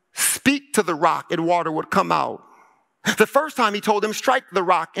speak to the rock and water would come out. The first time he told him, strike the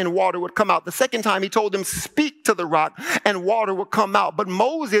rock and water would come out. The second time he told him, speak to the rock and water would come out. But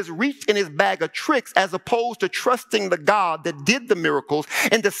Moses reached in his bag of tricks as opposed to trusting the God that did the miracles,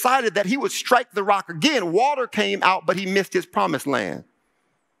 and decided that he would strike the rock again. Water came out, but he missed his promised land.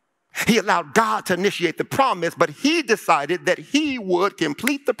 He allowed God to initiate the promise, but he decided that he would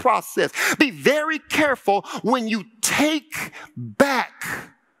complete the process. Be very careful when you take back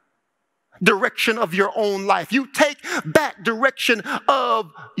direction of your own life. You take back direction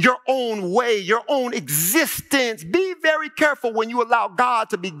of your own way, your own existence. Be very careful when you allow God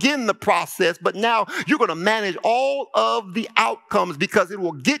to begin the process, but now you're going to manage all of the outcomes, because it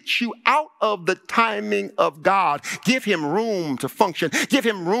will get you out of the timing of God. Give him room to function. Give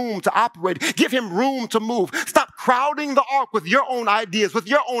him room to operate. Give him room to move. Stop crowding the ark with your own ideas, with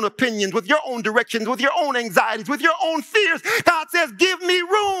your own opinions, with your own directions, with your own anxieties, with your own fears. God says, give me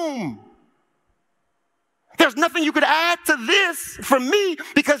room. There's nothing you could add to this from me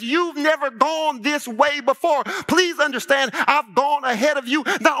because you've never gone this way before. Please understand, I've gone ahead of you,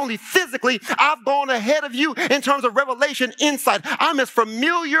 not only physically, I've gone ahead of you in terms of revelation, insight. I'm as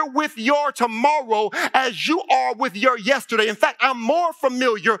familiar with your tomorrow as you are with your yesterday. In fact, I'm more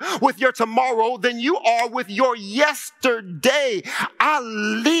familiar with your tomorrow than you are with your yesterday. I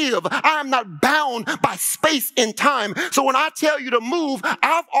live. I am not bound by space and time. So when I tell you to move,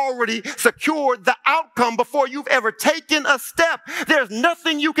 I've already secured the outcome before you've ever taken a step. There's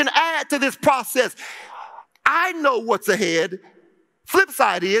nothing you can add to this process. I know what's ahead. Flip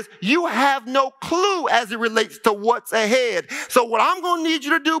side is you have no clue as it relates to what's ahead. So what I'm going to need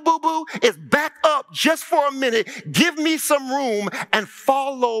you to do, boo-boo, is back up just for a minute. Give me some room and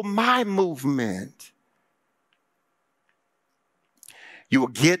follow my movement. You will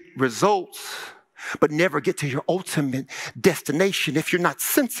get results, but never get to your ultimate destination if you're not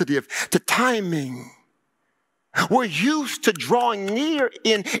sensitive to timing. We're used to drawing near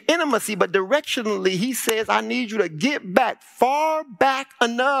in intimacy, but directionally, he says, I need you to get back, far back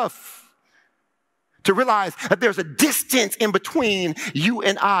enough to realize that there's a distance in between you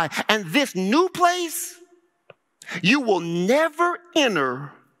and I. And this new place, you will never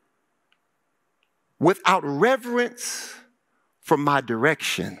enter without reverence for my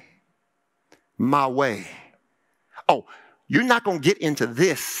direction, my way. Oh, you're not going to get into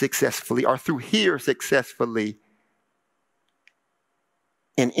this successfully or through here successfully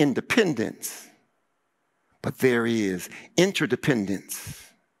in independence. But there is interdependence.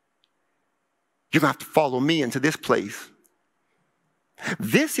 You're going to have to follow me into this place.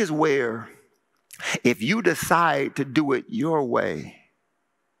 This is where, if you decide to do it your way,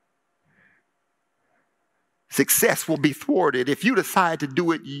 success will be thwarted. If you decide to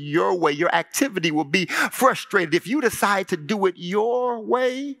do it your way, your activity will be frustrated. If you decide to do it your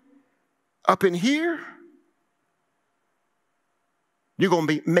way up in here, you're going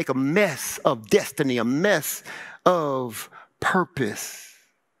to make a mess of destiny, a mess of purpose.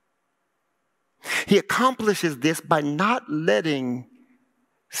 He accomplishes this by not letting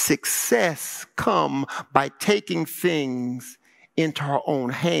success come by taking things into our own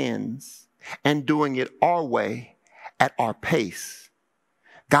hands and doing it our way at our pace.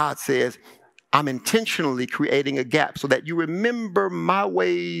 God says, I'm intentionally creating a gap so that you remember my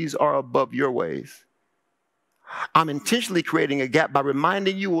ways are above your ways. I'm intentionally creating a gap by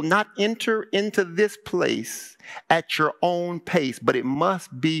reminding you will not enter into this place at your own pace, but it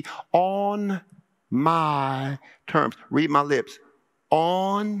must be on my terms. Read my lips.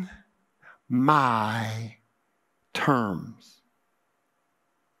 On my terms.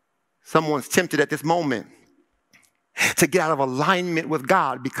 Someone's tempted at this moment to get out of alignment with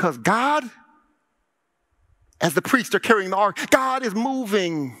God because God, as the priests are carrying the ark, God is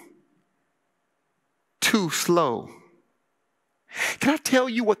moving too slow. Can I tell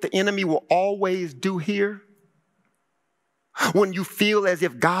you what the enemy will always do here? When you feel as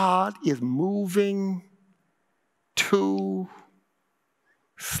if God is moving too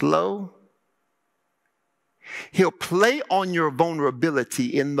slow, he'll play on your vulnerability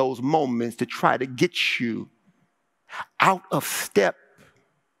in those moments to try to get you out of step.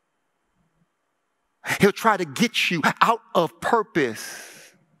 He'll try to get you out of purpose.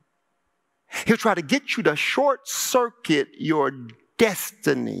 He'll try to get you to short circuit your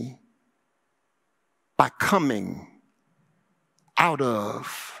destiny by coming out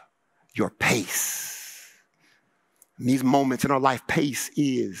of your pace. In these moments in our life, pace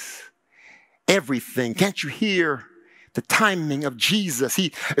is everything. Can't you hear the timing of Jesus?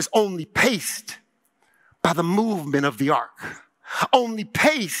 He is only paced by the movement of the ark, only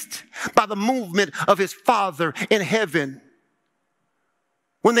paced by the movement of his Father in heaven.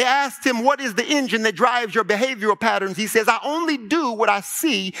 When they asked him, what is the engine that drives your behavioral patterns? He says, I only do what I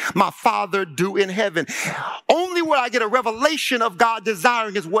see my Father do in heaven. Only what I get a revelation of God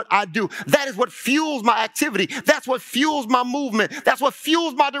desiring is what I do. That is what fuels my activity. That's what fuels my movement. That's what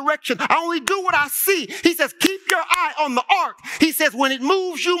fuels my direction. I only do what I see. He says, keep your eye on the ark. He says, when it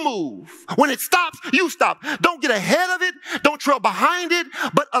moves, you move. When it stops, you stop. Don't get ahead of it. Don't trail behind it,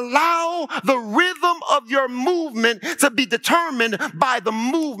 but allow the rhythm of your movement to be determined by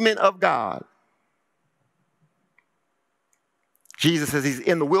the movement of God. Jesus says he's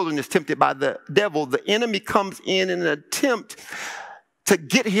in the wilderness tempted by the devil. The enemy comes in an attempt to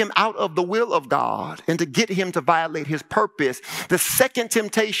get him out of the will of God and to get him to violate his purpose. The second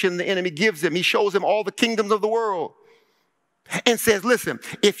temptation the enemy gives him, he shows him all the kingdoms of the world and says, listen,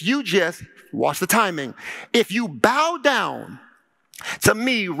 if you just, watch the timing, if you bow down to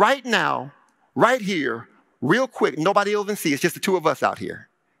me right now, right here, real quick, nobody will even see, it's just the two of us out here.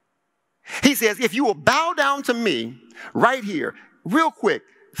 He says, if you will bow down to me right here, real quick,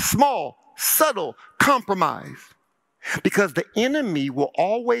 small, subtle compromise, because the enemy will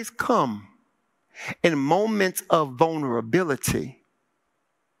always come in moments of vulnerability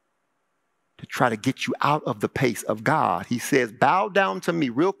to try to get you out of the pace of God. He says, bow down to me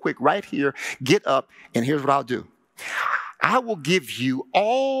real quick right here, get up, and here's what I'll do. I will give you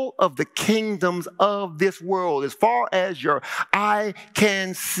all of the kingdoms of this world as far as your eye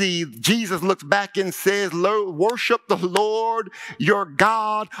can see. Jesus looks back and says, worship the Lord your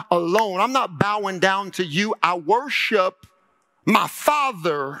God alone. I'm not bowing down to you. I worship my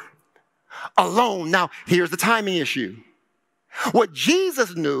Father alone. Now, here's the timing issue. What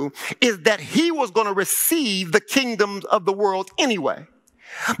Jesus knew is that he was going to receive the kingdoms of the world anyway.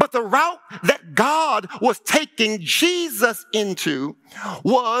 But the route that God was taking Jesus into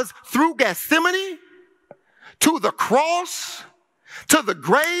was through Gethsemane, to the cross, to the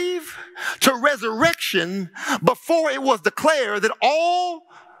grave, to resurrection, before it was declared that all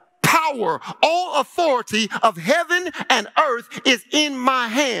power, all authority of heaven and earth is in my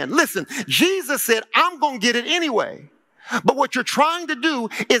hand. Listen, Jesus said, I'm going to get it anyway. But what you're trying to do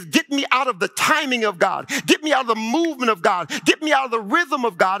is get me out of the timing of God, get me out of the movement of God, get me out of the rhythm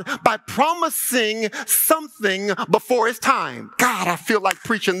of God by promising something before it's time. God, I feel like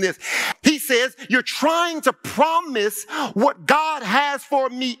preaching this. He says, you're trying to promise what God has for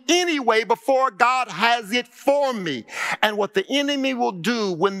me anyway before God has it for me. And what the enemy will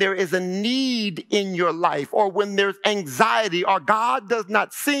do when there is a need in your life, or when there's anxiety, or God does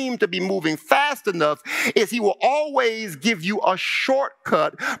not seem to be moving fast enough, is he will always give you a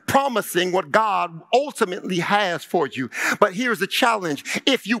shortcut promising what God ultimately has for you. But here's the challenge.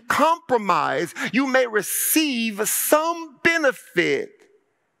 If you compromise, you may receive some benefit.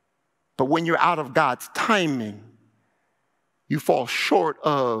 But when you're out of God's timing, you fall short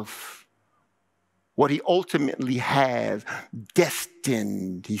of what he ultimately has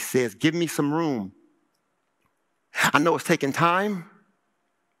destined. He says, give me some room. I know it's taking time.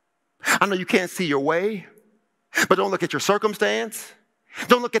 I know you can't see your way. But don't look at your circumstance.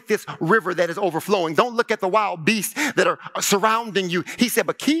 Don't look at this river that is overflowing. Don't look at the wild beasts that are surrounding you. He said,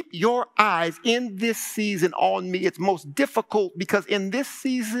 but keep your eyes in this season on me. It's most difficult because in this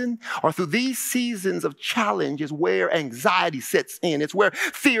season, or through these seasons of challenge, is where anxiety sets in. It's where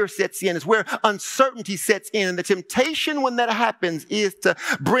fear sets in. It's where uncertainty sets in. And the temptation when that happens is to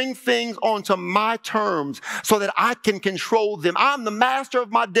bring things onto my terms so that I can control them. I'm the master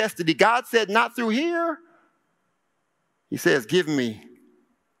of my destiny. God said, not through here. He says, give me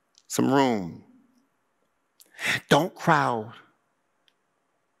some room. Don't crowd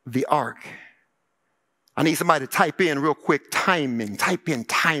the ark. I need somebody to type in real quick, timing. Type in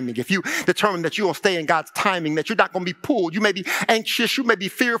timing. If you determine that you're going to stay in God's timing, that you're not going to be pulled, you may be anxious, you may be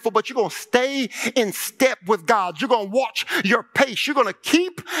fearful, but you're going to stay in step with God. You're going to watch your pace. You're going to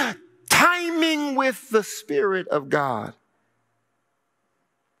keep timing with the Spirit of God.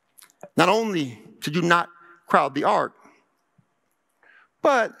 Not only should you not crowd the ark,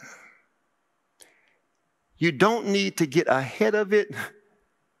 but you don't need to get ahead of it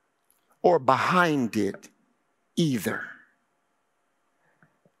or behind it either.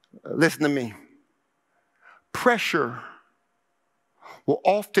 Listen to me. Pressure will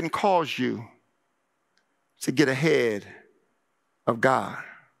often cause you to get ahead of God.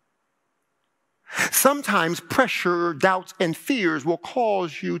 Sometimes pressure, doubts, and fears will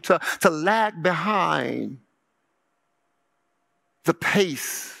cause you to lag behind the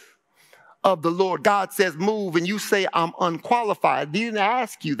pace of the Lord. God says move, and you say I'm unqualified. He didn't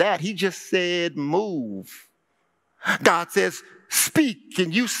ask you that. He just said move. God says speak,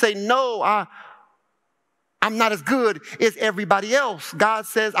 and you say no, I'm not as good as everybody else. God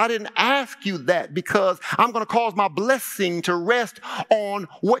says, I didn't ask you that because I'm going to cause my blessing to rest on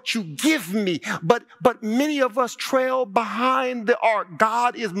what you give me. But many of us trail behind the ark.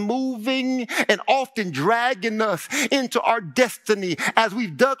 God is moving and often dragging us into our destiny as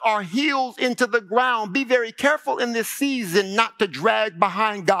we've dug our heels into the ground. Be very careful in this season not to drag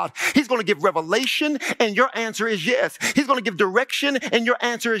behind God. He's going to give revelation and your answer is yes. He's going to give direction and your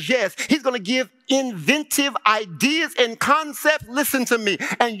answer is yes. He's going to give inventive ideas and concepts. Listen to me.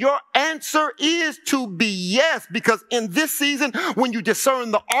 And your answer is to be yes, because in this season, when you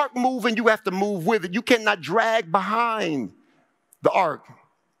discern the ark moving, you have to move with it. You cannot drag behind the ark,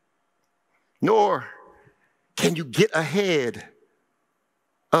 nor can you get ahead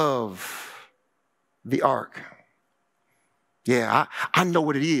of the ark. Yeah, I know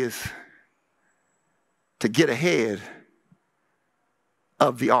what it is to get ahead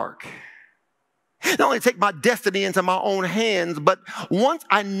of the ark. not only take my destiny into my own hands, but once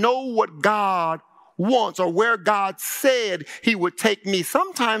I know what God wants or where God said he would take me,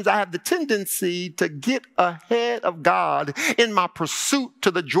 sometimes I have the tendency to get ahead of God in my pursuit to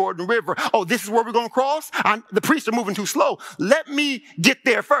the Jordan River. Oh, this is where we're going to cross? The priests are moving too slow. Let me get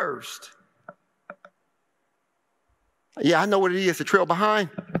there first. Yeah, I know what it is to trail behind,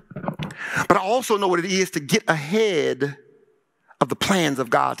 but I also know what it is to get ahead of the plans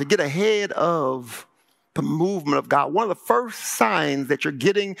of God, to get ahead of the movement of God. One of the first signs that you're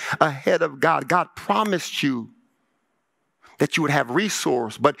getting ahead of God, God promised you that you would have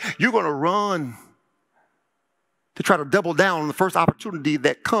resource, but you're going to run to try to double down on the first opportunity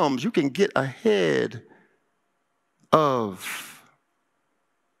that comes. You can get ahead of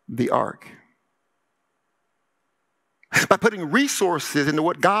the ark by putting resources into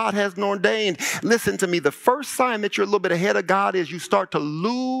what God has ordained. Listen to me, the first sign that you're a little bit ahead of God is you start to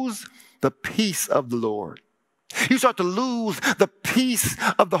lose the peace of the Lord. You start to lose the peace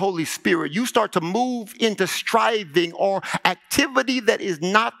of the Holy Spirit. You start to move into striving or activity that is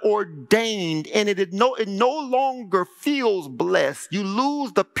not ordained, and it no longer feels blessed. You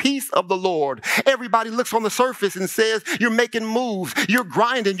lose the peace of the Lord. Everybody looks on the surface and says, you're making moves, you're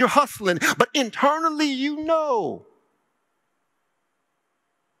grinding, you're hustling, but internally you know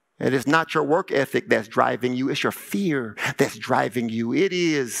it is not your work ethic that's driving you. It's your fear that's driving you. It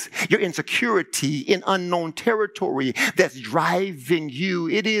is your insecurity in unknown territory that's driving you.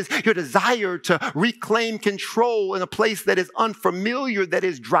 It is your desire to reclaim control in a place that is unfamiliar that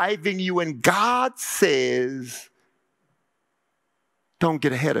is driving you. And God says, don't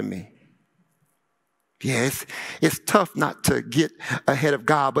get ahead of me. Yes, it's tough not to get ahead of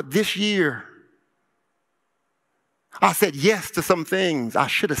God. But this year, I said yes to some things I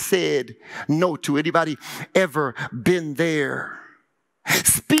should have said no to. Anybody ever been there?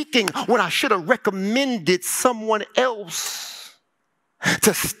 Speaking when I should have recommended someone else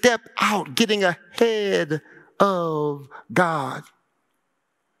to step out, getting ahead of God.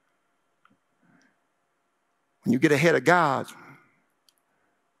 When you get ahead of God,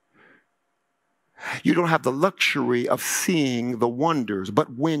 you don't have the luxury of seeing the wonders.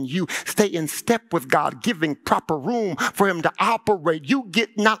 But when you stay in step with God, giving proper room for him to operate, you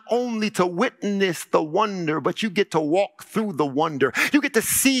get not only to witness the wonder, but you get to walk through the wonder. You get to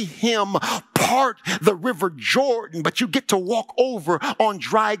see him part the river Jordan, but you get to walk over on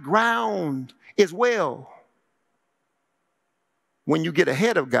dry ground as well. When you get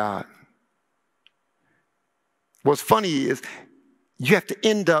ahead of God, what's funny is you have to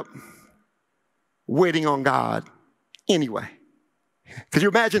end up waiting on God anyway. Could you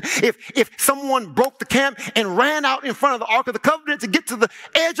imagine if someone broke the camp and ran out in front of the Ark of the Covenant to get to the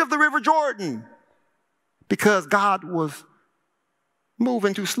edge of the River Jordan because God was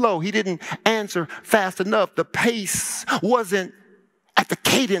moving too slow. He didn't answer fast enough. The pace wasn't at the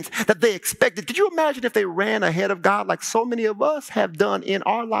cadence that they expected. Could you imagine if they ran ahead of God like so many of us have done in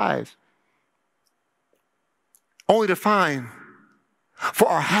our lives, only to find for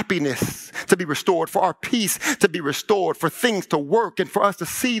our happiness to be restored, for our peace to be restored, for things to work, and for us to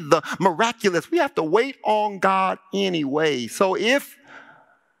see the miraculous? We have to wait on God anyway. So if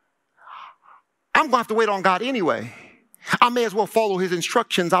I'm going to have to wait on God anyway, I may as well follow his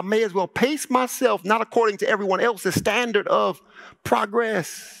instructions. I may as well pace myself, not according to everyone else's standard of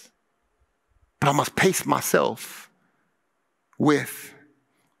progress, but I must pace myself with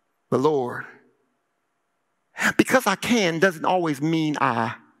the Lord. Because I can doesn't always mean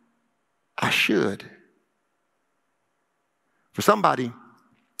I should. For somebody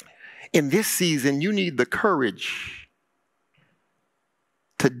in this season, you need the courage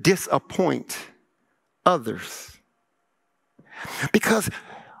to disappoint others. Because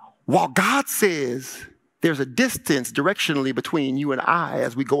while God says there's a distance directionally between you and I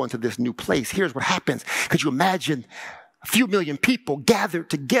as we go into this new place, here's what happens. Could you imagine a few million people gathered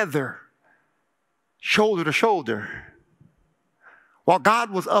together, shoulder to shoulder, while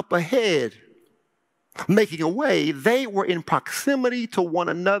God was up ahead, making a way? They were in proximity to one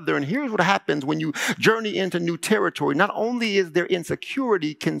another. And here's what happens when you journey into new territory. Not only is there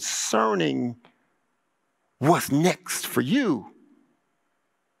insecurity concerning what's next for you,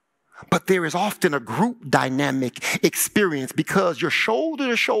 but there is often a group dynamic experience because you're shoulder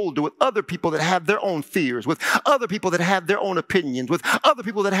to shoulder with other people that have their own fears, with other people that have their own opinions, with other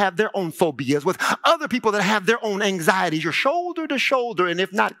people that have their own phobias, with other people that have their own anxieties. You're shoulder to shoulder, and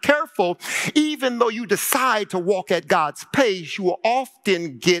if not careful, even though you decide to walk at God's pace, you will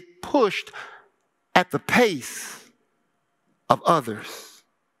often get pushed at the pace of others.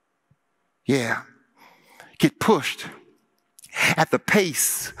 Yeah, get pushed at the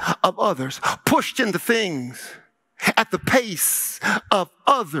pace of others, pushed into things at the pace of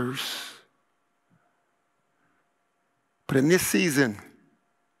others. But in this season,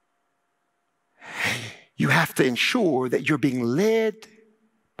 you have to ensure that you're being led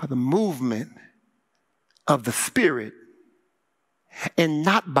by the movement of the Spirit and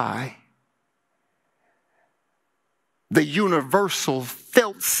not by the universal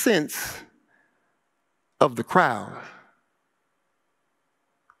felt sense of the crowd.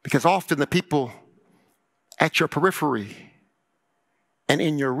 Because often the people at your periphery and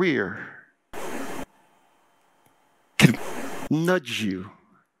in your rear can nudge you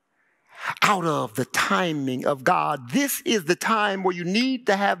out of the timing of God. This is the time where you need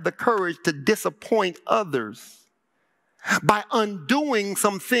to have the courage to disappoint others by undoing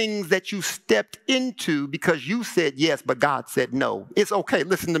some things that you stepped into because you said yes, but God said no. It's okay,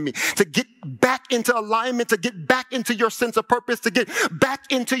 listen to me, to get back into alignment, to get back into your sense of purpose, to get back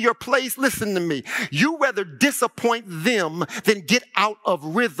into your place. Listen to me. You rather disappoint them than get out of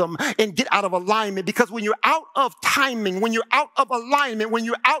rhythm and get out of alignment, because when you're out of timing, when you're out of alignment, when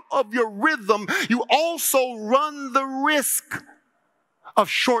you're out of your rhythm, you also run the risk of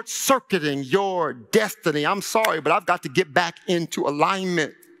short-circuiting your destiny. I'm sorry, but I've got to get back into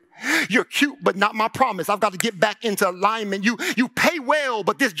alignment. You're cute, but not my promise. I've got to get back into alignment. You pay well,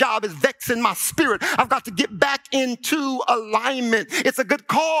 but this job is vexing my spirit. I've got to get back into alignment. It's a good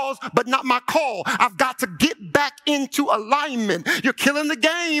cause, but not my call. I've got to get back into alignment. You're killing the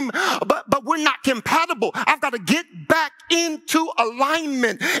game, but we're not compatible. I've got to get back into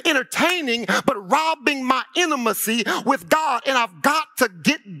alignment. Entertaining, but robbing my intimacy with God. And I've got to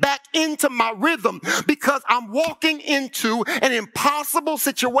get back into my rhythm because I'm walking into an impossible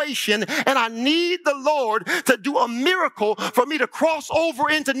situation. And I need the Lord to do a miracle for me to cross over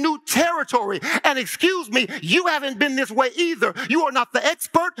into new territory. And excuse me, you haven't been this way either. You are not the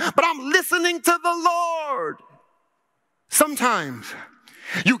expert, but I'm listening to the Lord. Sometimes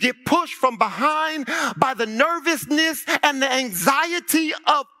you get pushed from behind by the nervousness and the anxiety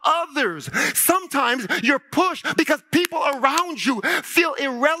of others. Sometimes you're pushed because people around you feel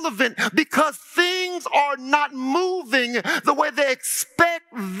irrelevant because things are not moving the way they expect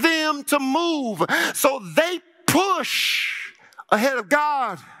them to move. So they push ahead of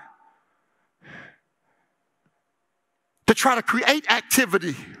God to try to create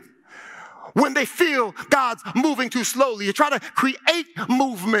activity when they feel God's moving too slowly. You try to create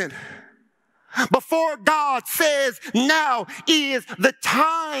movement before God says now is the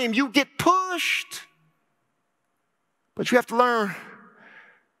time. You get pushed. But you have to learn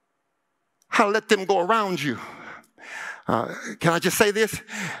how to let them go around you. Can I just say this?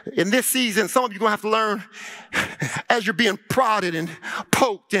 In this season, some of you are going to have to learn as you're being prodded and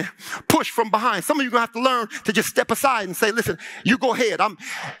poked and pushed from behind. Some of you are going to have to learn to just step aside and say, listen, you go ahead.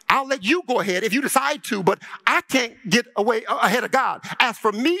 I'll let you go ahead if you decide to, but I can't get away ahead of God. As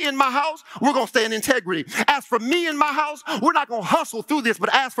for me in my house, we're going to stay in integrity. As for me in my house, we're not going to hustle through this,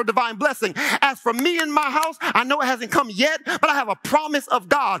 but ask for divine blessing. As for me in my house, I know it hasn't come yet, but I have a promise of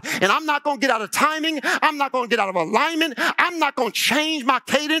God, and I'm not going to get out of timing. I'm not going to get out of alignment. I'm not going to change my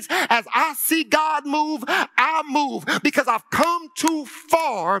cadence. As I see God move, I move because I've come too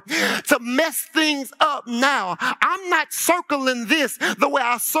far to mess things up now. I'm not circling this the way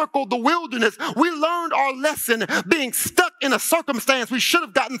I circled the wilderness. We learned our lesson being stuck in a circumstance we should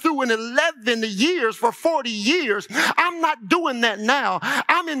have gotten through in 11 years for 40 years. I'm not doing that now.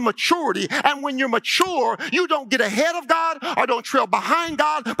 I'm in maturity. And when you're mature, you don't get ahead of God or don't trail behind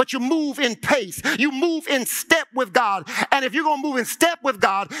God, but you move in pace. You move in step with God. And if you're going to move in step with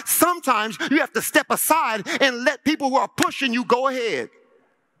God, sometimes you have to step aside and let people who are pushing you go ahead.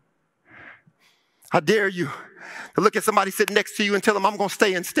 I dare you to look at somebody sitting next to you and tell them, I'm going to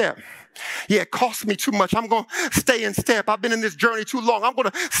stay in step. Yeah, it costs me too much. I'm going to stay in step. I've been in this journey too long. I'm going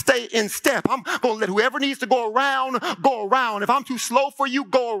to stay in step. I'm going to let whoever needs to go around, go around. If I'm too slow for you,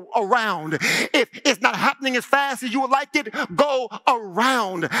 go around. If it's not happening as fast as you would like it, go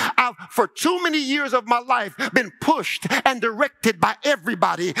around. I've, for too many years of my life, been pushed and directed by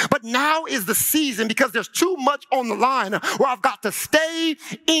everybody. But now is the season, because there's too much on the line, where I've got to stay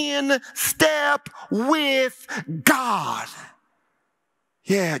in step with God.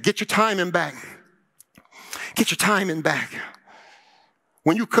 Yeah, get your timing back. Get your timing back.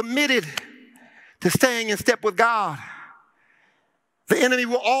 When you committed to staying in step with God, the enemy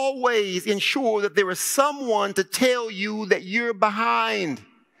will always ensure that there is someone to tell you that you're behind.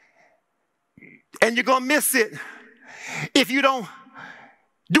 And you're going to miss it. If you don't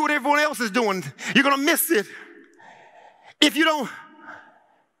do what everyone else is doing, you're going to miss it. If you don't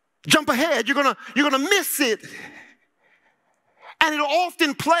jump ahead, you're going to miss it. And it'll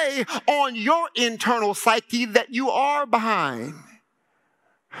often play on your internal psyche that you are behind.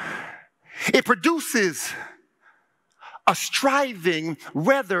 It produces a striving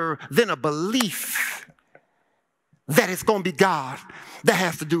rather than a belief that it's going to be God that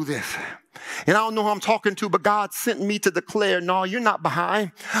has to do this. And I don't know who I'm talking to, but God sent me to declare, no, you're not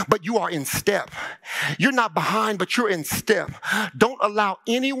behind, but you are in step. You're not behind, but you're in step. Don't allow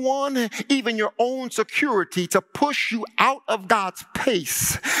anyone, even your own security, to push you out of God's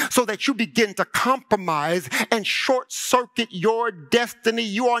pace so that you begin to compromise and short circuit your destiny.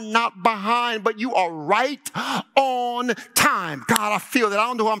 You are not behind, but you are right on time. God, I feel that. I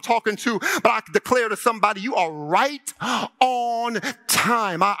don't know who I'm talking to, but I can declare to somebody, you are right on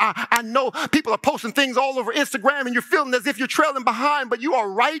time. I know people are posting things all over Instagram and you're feeling as if you're trailing behind, but you are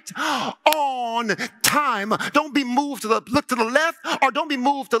right on time. Don't be moved to look to the left, or don't be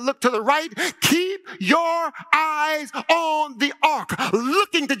moved to look to the right. Keep your eyes on the ark,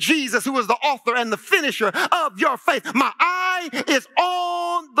 looking to Jesus, who is the author and the finisher of your faith. My eye is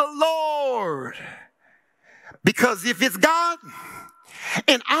on the Lord. Because if it's God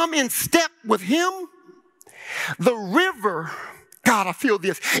and I'm in step with him, the river, God, I feel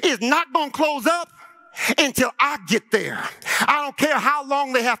this, is not going to close up until I get there. I don't care how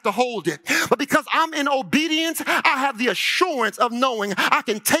long they have to hold it. But because I'm in obedience, I have the assurance of knowing I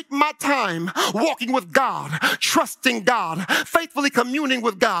can take my time walking with God, trusting God, faithfully communing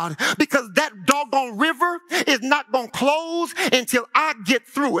with God, because that doggone river is not going to close until I get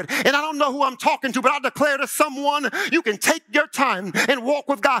through it. And I don't know who I'm talking to, but I declare to someone, you can take your time and walk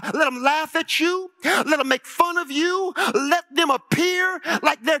with God. Let them laugh at you. Let them make fun of you. Let them appear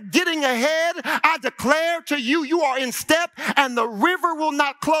like they're getting ahead. I declare to you, you are in step, and the river will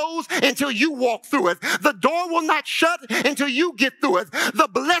not close until you walk through it. The door will not shut until you get through it. The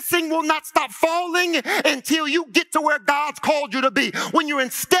blessing will not stop falling until you get to where God's called you to be. When you're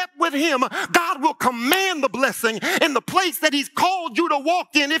in step with him, God will command the blessing in the place that he's called you to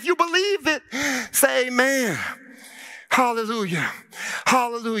walk in. If you believe it, say amen. Hallelujah.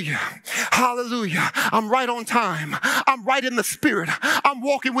 Hallelujah. Hallelujah. I'm right on time. I'm right in the spirit. I'm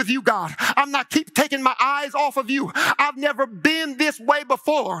walking with you, God. I'm not keep taking my eyes off of you. I've never been this way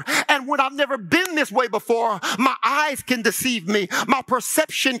before. And when I've never been this way before, my eyes can deceive me. My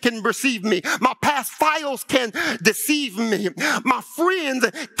perception can deceive me. My past files can deceive me. My friends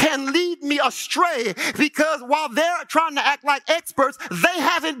can lead me astray, because while they're trying to act like experts, they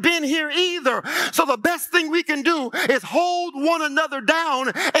haven't been here either. So the best thing we can do is hold one another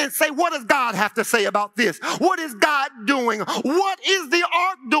down and say, what does God have to say about this? What is God doing? What is the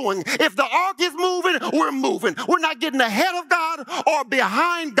ark doing? If the ark is moving, we're moving. We're not getting ahead of God or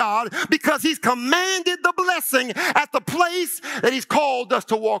behind God, because he's commanded the blessing at the place that he's called us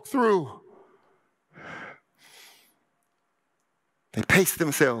to walk through. They pace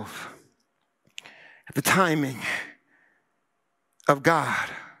themselves at the timing of God.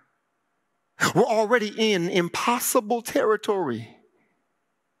 We're already in impossible territory.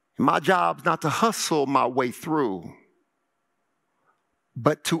 My job's not to hustle my way through,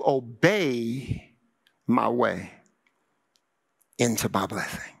 but to obey my way into my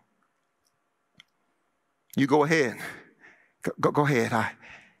blessing. You go ahead. Go ahead. I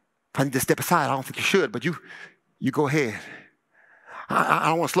need to step aside. I don't think you should, but you go ahead. I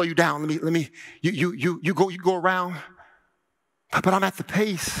don't want to slow you down. You go around. But I'm at the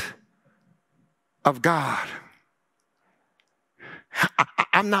pace of God.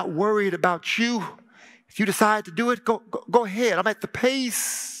 I'm not worried about you. If you decide to do it, go ahead. I'm at the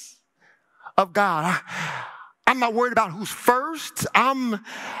pace of God. I'm not worried about who's first. I'm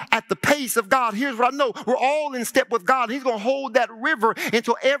at the pace of God. Here's what I know. We're all in step with God. He's going to hold that river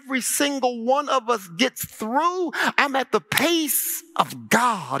until every single one of us gets through. I'm at the pace of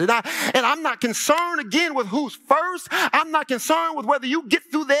God. And I'm not concerned again with who's first. I'm not concerned with whether you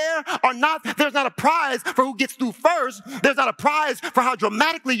get through there or not. There's not a prize for who gets through first. There's not a prize for how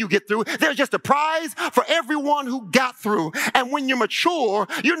dramatically you get through. There's just a prize for everyone who got through. And when you're mature,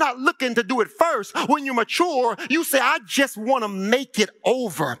 you're not looking to do it first. When you're mature, you say, I just want to make it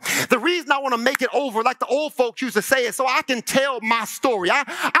over. The reason I want to make it over, like the old folks used to say, is so I can tell my story.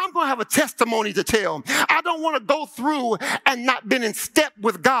 I'm going to have a testimony to tell. I don't want to go through and not been in step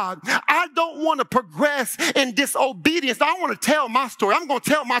with God. I don't want to progress in disobedience. I want to tell my story. I'm going to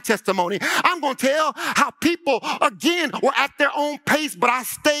tell my testimony. I'm going to tell how people, again, were at their own pace, but I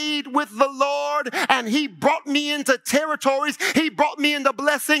stayed with the Lord, and he brought me into territories. He brought me into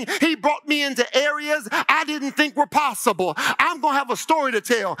blessing. He brought me into areas I didn't didn't think were possible. I'm going to have a story to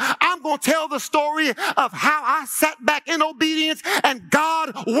tell. I'm going to tell the story of how I sat back in obedience and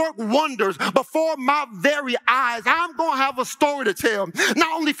God worked wonders before my very eyes. I'm going to have a story to tell,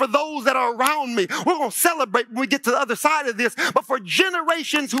 not only for those that are around me. We're going to celebrate when we get to the other side of this, but for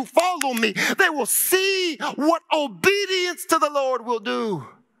generations who follow me, they will see what obedience to the Lord will do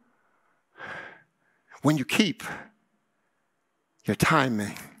when you keep your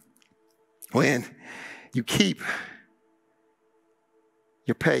timing, when you keep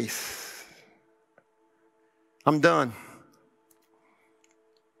your pace. I'm done.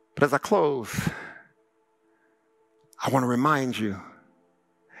 But as I close, I want to remind you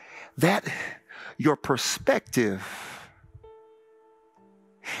that your perspective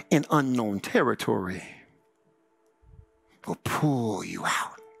in unknown territory will pull you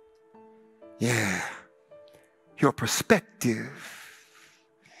out. Yeah. Your perspective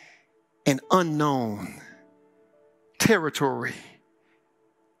in unknown territory,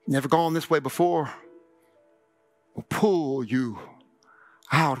 never gone this way before, will pull you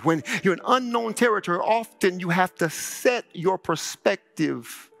out. When you're in unknown territory, often you have to set your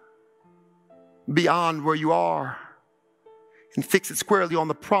perspective beyond where you are and fix it squarely on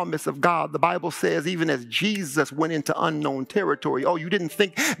the promise of God. The Bible says even as Jesus went into unknown territory, oh, you didn't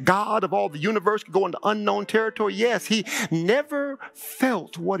think God of all the universe could go into unknown territory? Yes, he never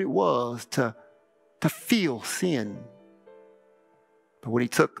felt what it was to feel sin. But when he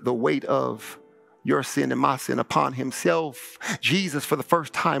took the weight of your sin and my sin upon himself, Jesus for the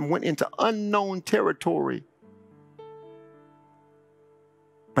first time went into unknown territory.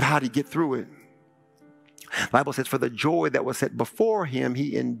 But how did he get through it? The Bible says, for the joy that was set before him,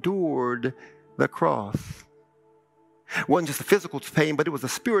 he endured the cross. It wasn't just a physical pain, but it was a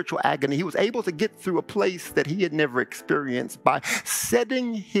spiritual agony. He was able to get through a place that he had never experienced by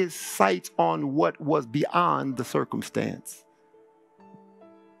setting his sights on what was beyond the circumstance.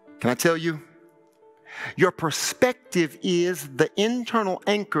 Can I tell you? Your perspective is the internal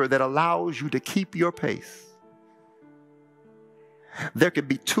anchor that allows you to keep your pace. There could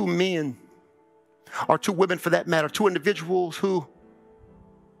be two men, or two women for that matter, two individuals who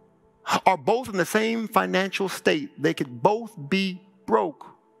are both in the same financial state. They could both be broke.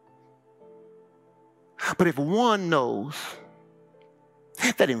 But if one knows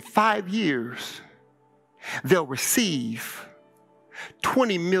that in 5 years they'll receive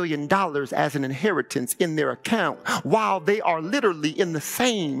 $20 million as an inheritance in their account while they are literally in the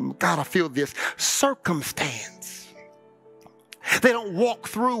same, God, I feel this, circumstance. They don't walk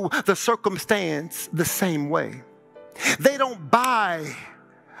through the circumstance the same way. They don't buy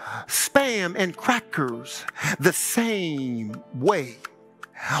Spam and crackers the same way.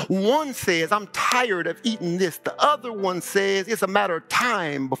 One says, I'm tired of eating this. The other one says, it's a matter of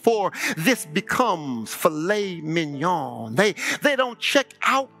time before this becomes filet mignon. They don't check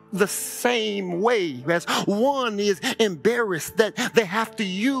out the same way. As one is embarrassed that they have to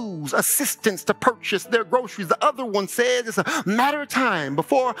use assistance to purchase their groceries, the other one says it's a matter of time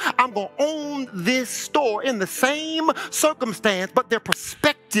before I'm going to own this store. In the same circumstance, but their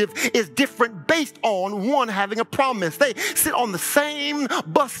perspective is different based on one having a promise. They sit on the same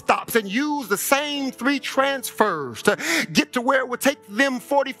bus stops and use the same 3 transfers to get to where it would take them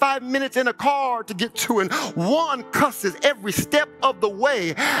 45 minutes in a car to get to, and one cusses every step of the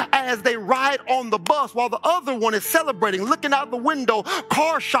way as they ride on the bus, while the other one is celebrating, looking out the window,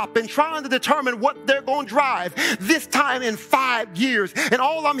 car shopping, trying to determine what they're going to drive this time in 5 years. And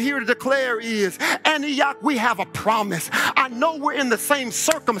all I'm here to declare is, Antioch, we have a promise. I know we're in the same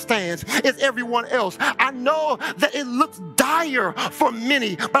circumstance as everyone else. I know that it looks dire for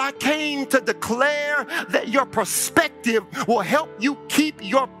many, but I came to declare that your perspective will help you keep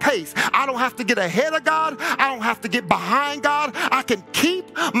your pace. I don't have to get ahead of God. I don't have to get behind God. I can keep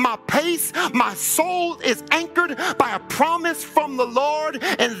my pace. My soul is anchored by a promise from the Lord,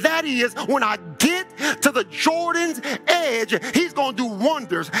 and that is when I get to the Jordan's edge, he's going to do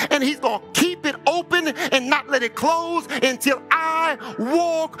wonders, and he's going to keep it open and not let it close until I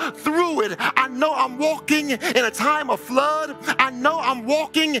walk through it. I know I'm walking in a time of flood. I know I'm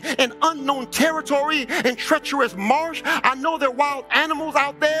walking in unknown territory and treacherous marsh. I know there are wild animals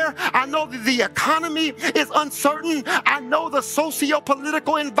out there. I know that the economy is uncertain. I know the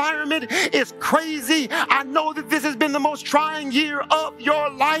socio-political environment is crazy. I know that this has been the most trying year of your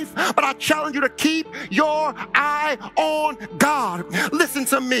life, but I challenge you to keep your eye on God. Listen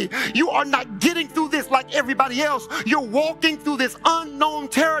to me. You are not getting through this like everybody else. You're walking through this unknown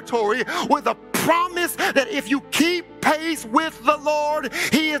territory with a promise that if you keep pace with the Lord,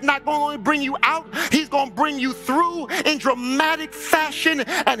 he is not going to bring you out. He's going to bring you through in dramatic fashion,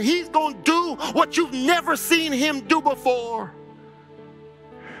 and he's going to do what you've never seen him do before.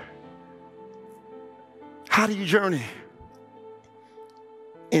 How do you journey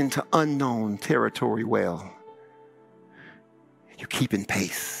into unknown territory well? You keep in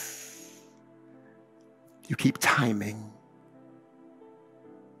pace. You keep timing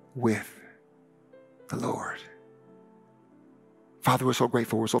with the Lord. Father, we're so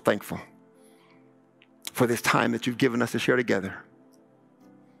grateful. We're so thankful for this time that you've given us to share together.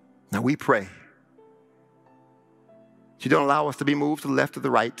 Now we pray that you don't allow us to be moved to the left or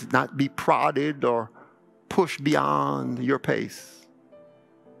the right, to not be prodded or pushed beyond your pace.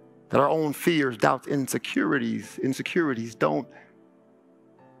 That our own fears, doubts, insecurities don't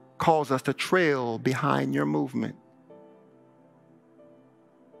cause us to trail behind your movement.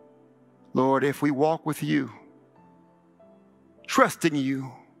 Lord, if we walk with you, trusting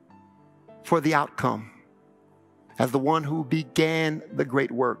you for the outcome, as the one who began the great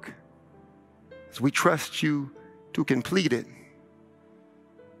work, as we trust you to complete it,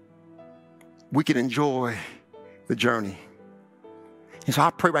 we can enjoy the journey. And so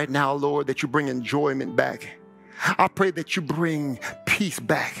I pray right now, Lord, that you bring enjoyment back. I pray that you bring peace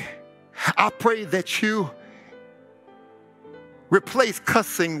back. I pray that you replace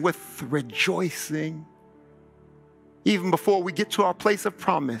cussing with rejoicing. Even before we get to our place of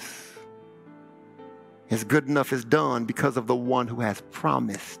promise, it's good enough is done because of the one who has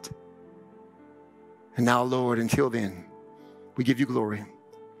promised. And now, Lord, until then, we give you glory.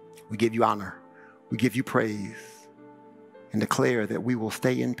 We give you honor. We give you praise. And declare that we will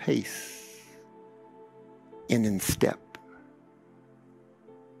stay in pace and in step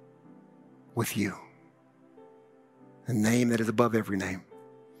with you. The name that is above every name.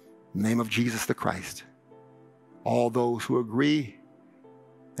 The name of Jesus the Christ. All those who agree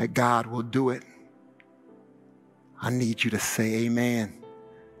that God will do it, I need you to say amen.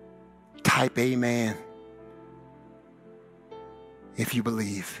 Type amen if you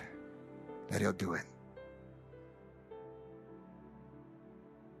believe that he'll do it.